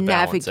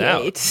balance Navigate.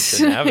 out.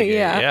 To navigate,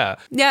 yeah.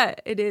 Yeah,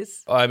 it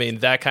is. I mean,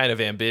 that kind of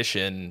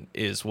ambition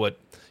is what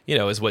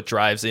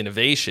drives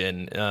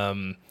innovation.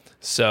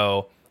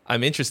 So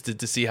I'm interested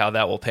to see how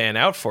that will pan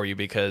out for you,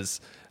 because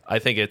I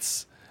think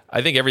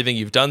everything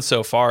you've done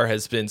so far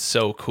has been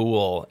so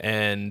cool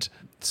and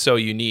so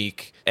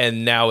unique.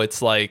 And now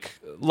it's like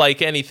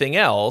anything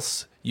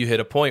else, you hit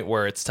a point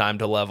where it's time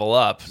to level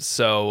up.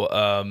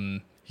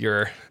 So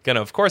you're going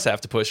to, of course,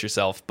 have to push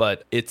yourself,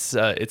 but it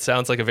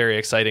sounds like a very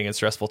exciting and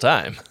stressful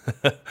time.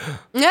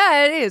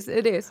 Yeah, it is.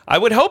 It is. I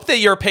would hope that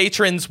your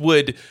patrons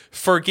would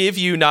forgive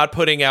you not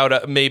putting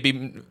out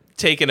maybe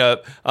taking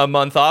a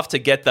month off to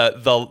get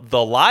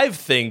the live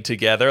thing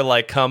together.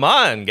 Like, come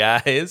on,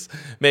 guys.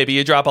 Maybe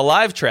you drop a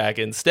live track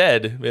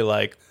instead. Be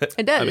like,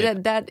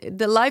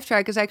 the live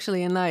track is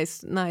actually a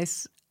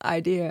nice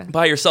idea.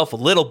 Buy yourself a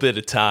little bit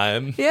of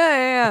time.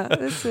 Yeah.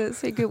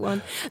 That's a good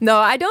one. No,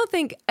 I don't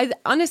think,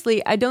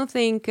 honestly,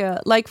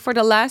 like for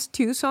the last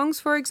 2 songs,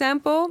 for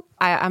example,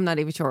 I'm not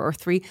even sure, or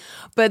 3,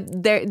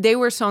 but they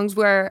were songs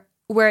where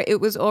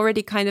it was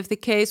already kind of the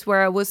case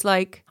where I was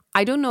like,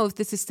 I don't know if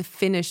this is the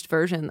finished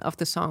version of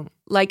the song.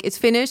 Like, it's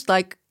finished,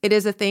 like it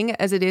is a thing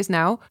as it is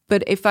now.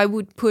 But if I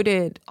would put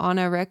it on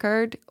a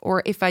record,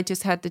 or if I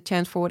just had the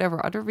chance for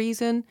whatever other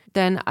reason,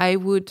 then I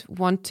would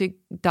want to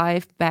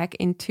dive back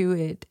into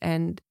it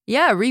and,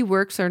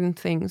 rework certain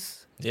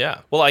things.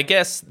 Yeah. Well, I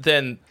guess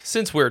then,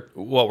 since what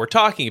we're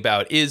talking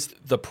about is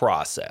the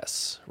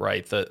process,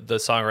 right? The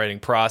songwriting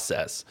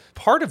process.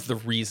 Part of the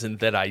reason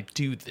that I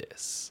do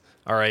this,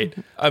 all right.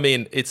 I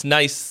mean, it's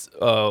nice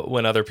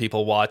when other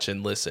people watch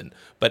and listen,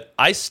 but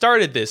I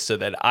started this so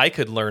that I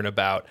could learn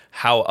about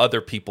how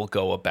other people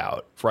go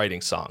about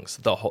writing songs,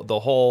 the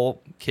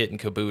whole kit and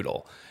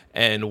caboodle.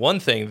 And one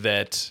thing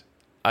that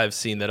I've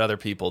seen that other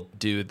people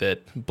do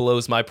that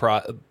blows my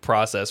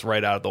process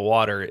right out of the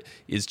water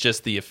is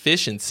just the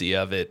efficiency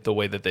of it, the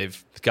way that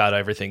they've got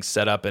everything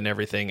set up and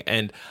everything.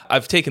 And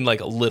I've taken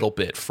like a little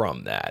bit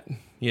from that,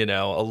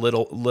 a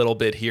little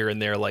bit here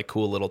and there, like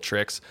cool little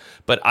tricks.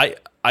 But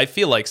I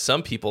feel like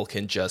some people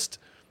can just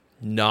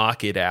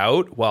knock it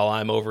out while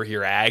I'm over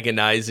here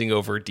agonizing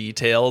over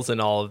details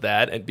and all of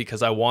that, and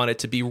because I want it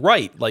to be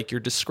right, like you're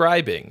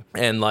describing.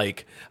 And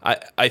like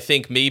I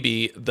think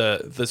maybe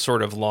the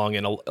sort of long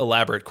and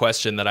elaborate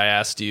question that I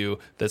asked you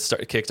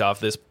that kicked off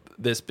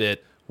this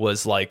bit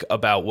was like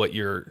about what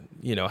you're,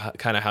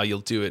 kind of how you'll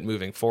do it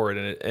moving forward,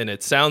 and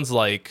it sounds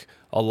like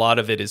a lot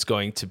of it is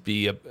going to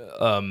be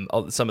some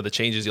of the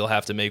changes you'll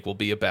have to make will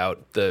be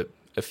about the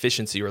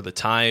efficiency or the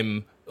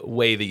time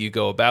way that you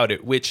go about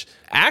it, which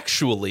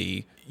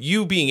actually,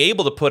 you being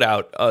able to put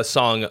out a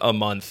song a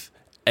month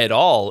at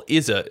all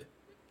is a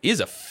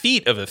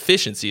feat of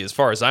efficiency as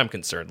far as I'm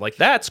concerned. Like,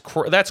 that's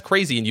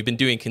crazy, and you've been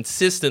doing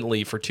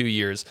consistently for 2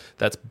 years.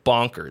 That's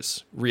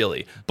bonkers,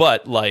 really.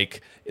 But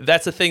like,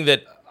 that's a thing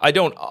that I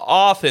don't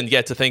often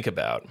get to think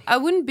about. I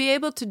wouldn't be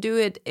able to do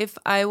it if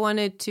I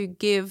wanted to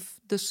give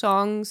the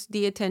songs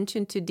the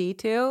attention to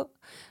detail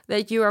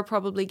that you are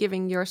probably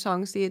giving your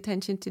songs the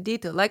attention to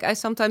detail. Like, I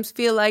sometimes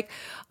feel like,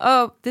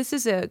 oh, this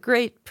is a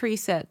great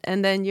preset.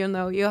 And then, you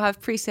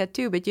have preset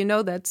 2, but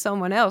that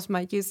someone else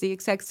might use the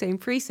exact same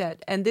preset.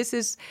 And this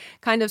is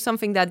kind of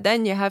something that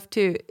then you have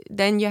to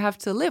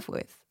live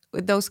with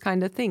those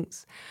kind of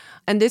things.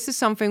 And this is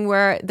something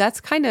where that's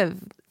kind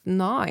of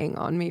gnawing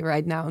on me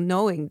right now,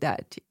 knowing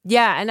that.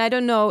 Yeah, and I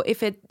don't know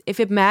if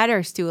it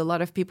matters to a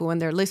lot of people when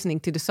they're listening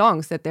to the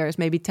songs that there's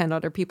maybe 10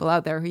 other people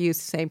out there who use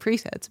the same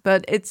presets,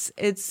 but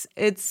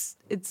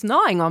it's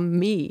gnawing on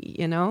me,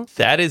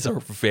 That is a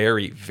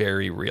very,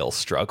 very real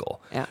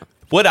struggle. Yeah.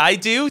 What I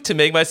do to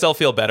make myself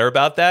feel better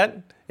about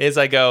that is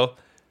I go,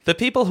 the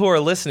people who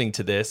are listening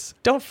to this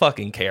don't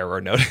fucking care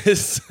or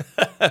notice.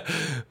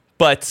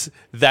 But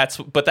that's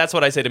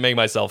what I say to make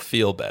myself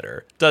feel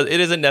better.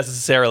 It isn't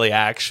necessarily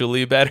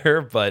actually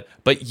better, but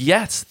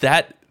yes,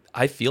 that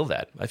I feel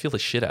that. I feel the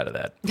shit out of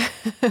that.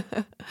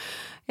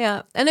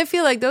 Yeah, and I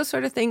feel like those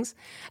sort of things,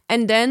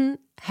 and then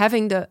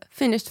having the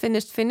finished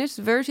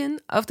version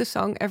of the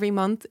song every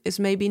month is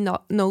maybe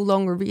no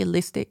longer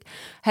realistic.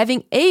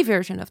 Having a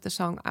version of the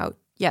song out,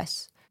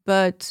 yes,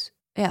 but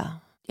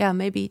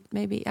maybe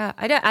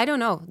I don't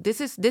know.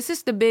 This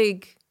is the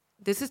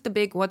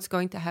big what's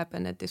going to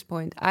happen at this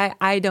point.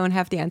 I don't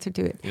have the answer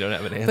to it. You don't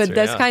have an answer, but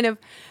that's kind of,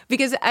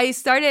 because I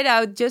started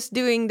out just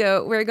doing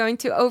we're going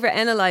to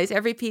overanalyze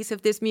every piece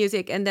of this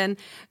music and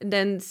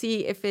then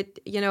see if it,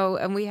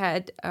 and we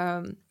had,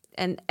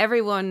 and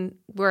everyone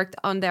worked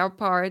on their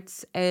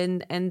parts,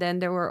 and then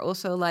there were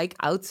also like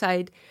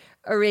outside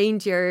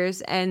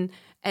arrangers and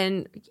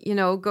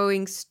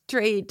going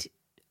straight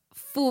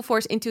full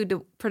force into the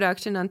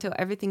production until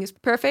everything is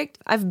perfect.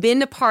 I've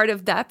been a part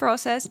of that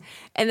process,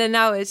 and then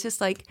now it's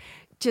just like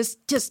just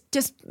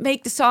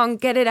make the song,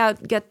 get it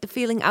out, get the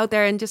feeling out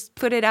there, and just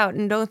put it out,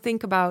 and don't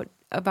think about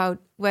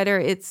whether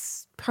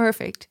it's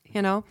perfect,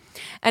 you know.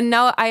 And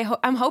now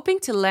I'm hoping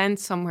to land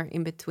somewhere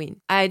in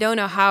between. I don't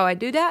know how I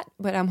do that,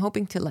 but I'm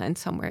hoping to land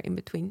somewhere in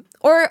between,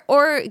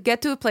 or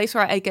get to a place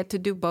where I get to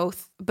do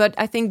both. But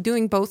I think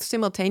doing both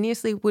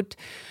simultaneously would.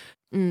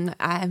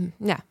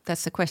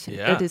 That's the question.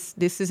 Yeah.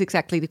 This is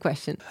exactly the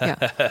question.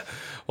 Yeah.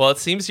 Well, it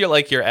seems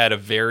you're at a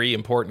very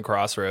important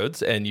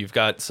crossroads, and you've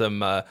got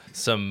some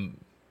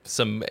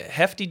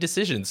hefty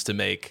decisions to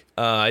make.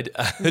 I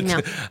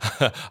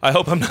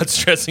hope I'm not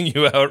stressing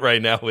you out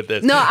right now with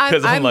this. No,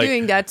 I'm like,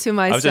 doing that to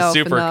myself.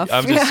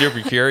 I'm just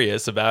super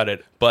curious about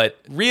it. But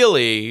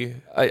really,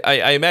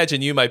 I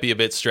imagine you might be a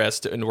bit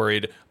stressed and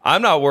worried.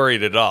 I'm not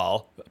worried at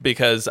all,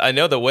 because I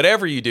know that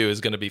whatever you do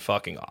is going to be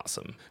fucking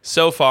awesome.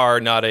 So far,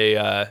 not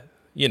a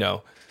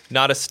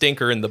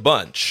stinker in the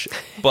bunch,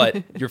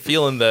 but you're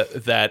feeling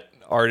that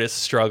artist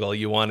struggle.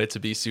 You want it to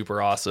be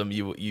super awesome.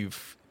 You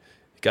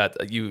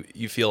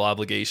feel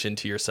obligation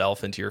to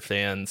yourself and to your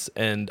fans,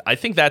 and I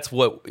think that's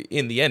what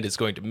in the end is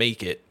going to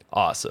make it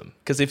awesome.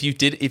 Because if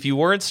you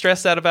weren't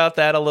stressed out about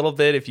that a little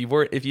bit, if you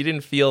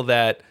didn't feel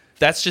that,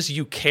 that's just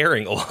you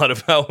caring a lot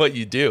about what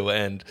you do,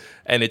 and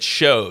it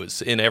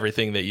shows in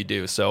everything that you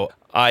do. So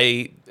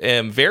I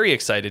am very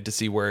excited to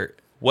see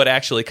what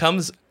actually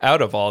comes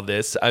out of all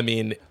this. I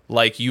mean,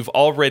 like, you've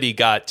already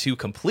got 2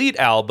 complete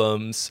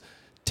albums,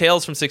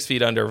 Tales from 6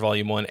 Feet Under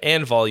Volume 1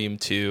 and Volume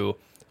 2.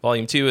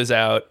 Volume 2 is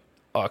out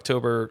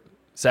October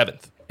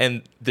 7th.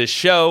 And the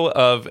show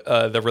of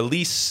the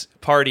release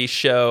party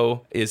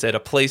show is at a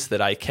place that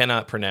I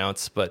cannot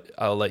pronounce, but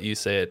I'll let you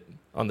say it,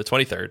 on the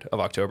 23rd of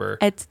October.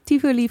 At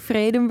Tivoli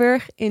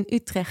Vredenburg in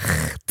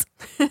Utrecht.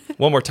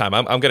 One more time.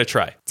 I'm going to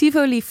try.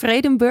 Tivoli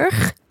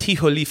Vredenburg.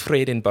 Tivoli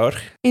Vredenburg.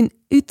 In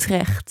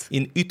Utrecht.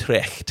 In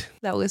Utrecht.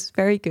 That was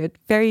very good.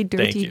 Very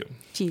dirty. Thank you.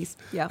 Cheese.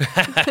 Yeah.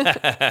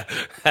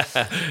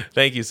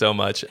 Thank you so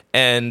much.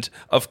 And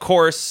of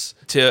course,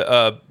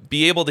 to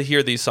be able to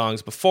hear these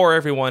songs before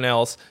everyone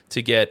else,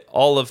 to get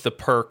all of the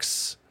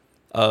perks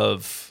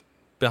of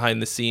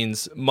behind the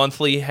scenes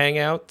monthly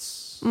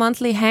hangouts.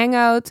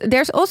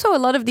 There's also a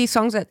lot of these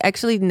songs that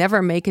actually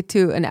never make it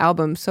to an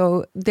album.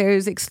 So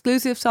there's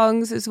exclusive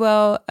songs as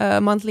well,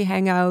 monthly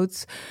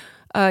hangouts.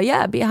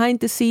 Behind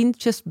the scenes,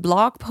 just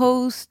blog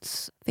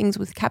posts, things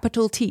with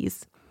capital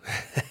T's.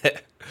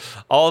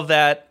 All of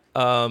that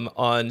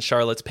on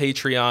Charlotte's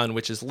Patreon,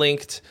 which is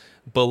linked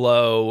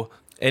below.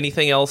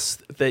 Anything else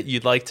that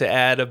you'd like to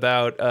add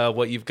about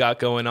what you've got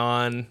going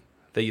on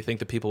that you think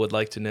the people would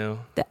like to know?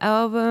 The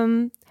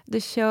album, the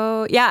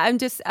show. Yeah, I'm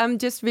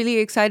just really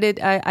excited.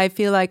 I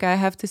feel like I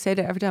have to say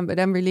that every time, but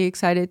I'm really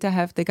excited to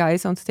have the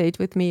guys on stage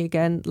with me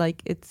again.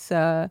 Like, it's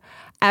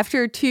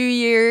after 2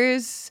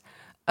 years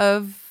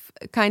of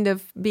kind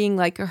of being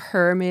like a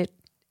hermit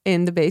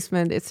in the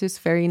basement, it's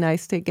just very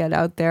nice to get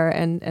out there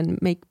and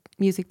make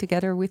music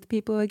together with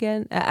people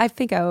again. I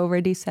think I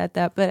already said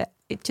that, but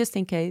just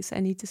in case, I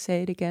need to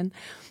say it again.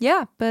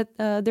 Yeah, but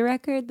the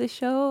record, the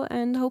show,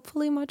 and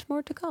hopefully much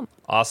more to come.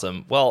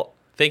 Awesome. Well,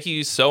 thank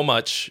you so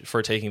much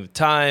for taking the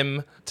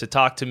time to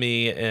talk to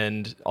me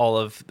and all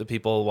of the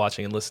people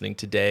watching and listening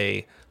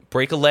today.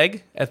 Break a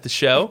leg at the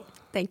show.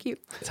 Thank you.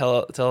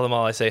 Tell them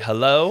all I say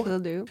hello. Will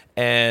do.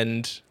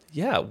 And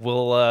yeah,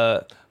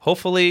 we'll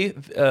hopefully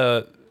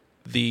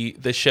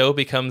the show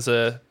becomes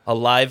a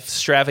live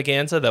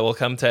extravaganza that will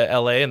come to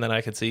LA, and then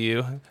I can see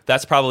you.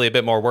 That's probably a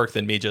bit more work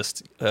than me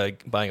just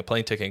buying a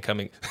plane ticket and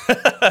coming.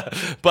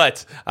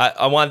 But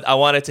I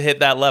want it to hit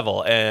that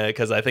level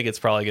because I think it's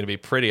probably going to be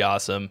pretty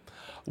awesome.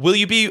 Will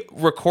you be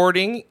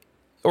recording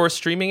or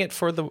streaming it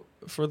for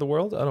the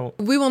world?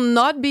 We will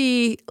not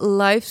be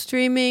live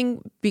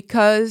streaming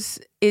because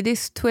it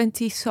is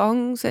 20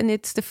 songs and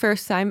it's the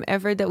first time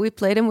ever that we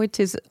play them, which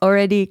is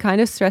already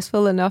kind of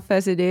stressful enough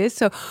as it is.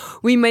 So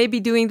we may be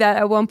doing that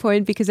at one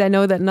point because I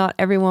know that not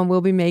everyone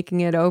will be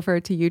making it over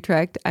to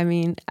Utrecht. I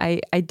mean,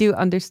 I do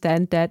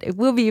understand that. It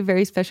will be a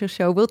very special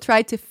show. We'll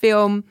try to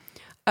film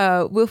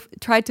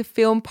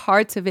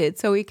parts of it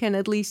so we can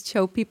at least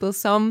show people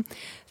some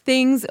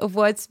things of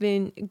what's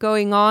been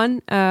going on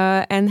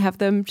and have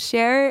them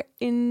share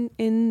in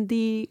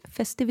the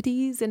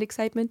festivities and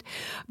excitement.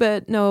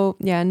 But no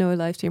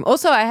live stream.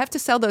 Also, I have to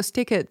sell those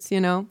tickets,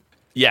 you know?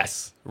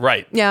 Yes,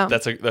 right. Yeah.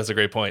 That's a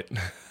great point.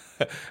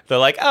 They're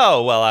like,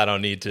 oh, well, I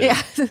don't need to.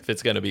 Yeah. If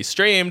it's going to be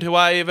streamed,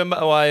 why even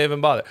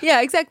bother?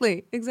 Yeah,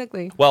 exactly.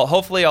 Well,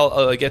 hopefully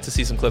I'll get to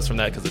see some clips from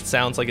that because it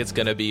sounds like it's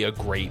going to be a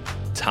great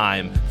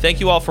time.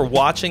 Thank you all for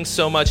watching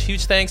so much.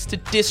 Huge thanks to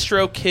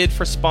DistroKid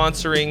for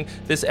sponsoring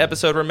this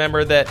episode.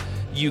 Remember that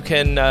you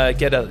can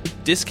get a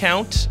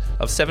discount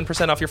of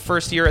 7% off your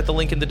first year at the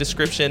link in the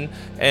description.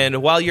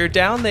 And while you're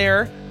down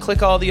there,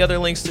 click all the other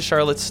links to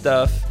Charlotte's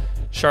stuff.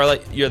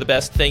 Charlotte, you're the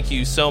best. Thank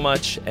you so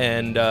much,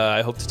 and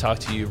I hope to talk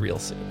to you real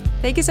soon.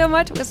 Thank you so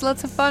much. It was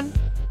lots of fun.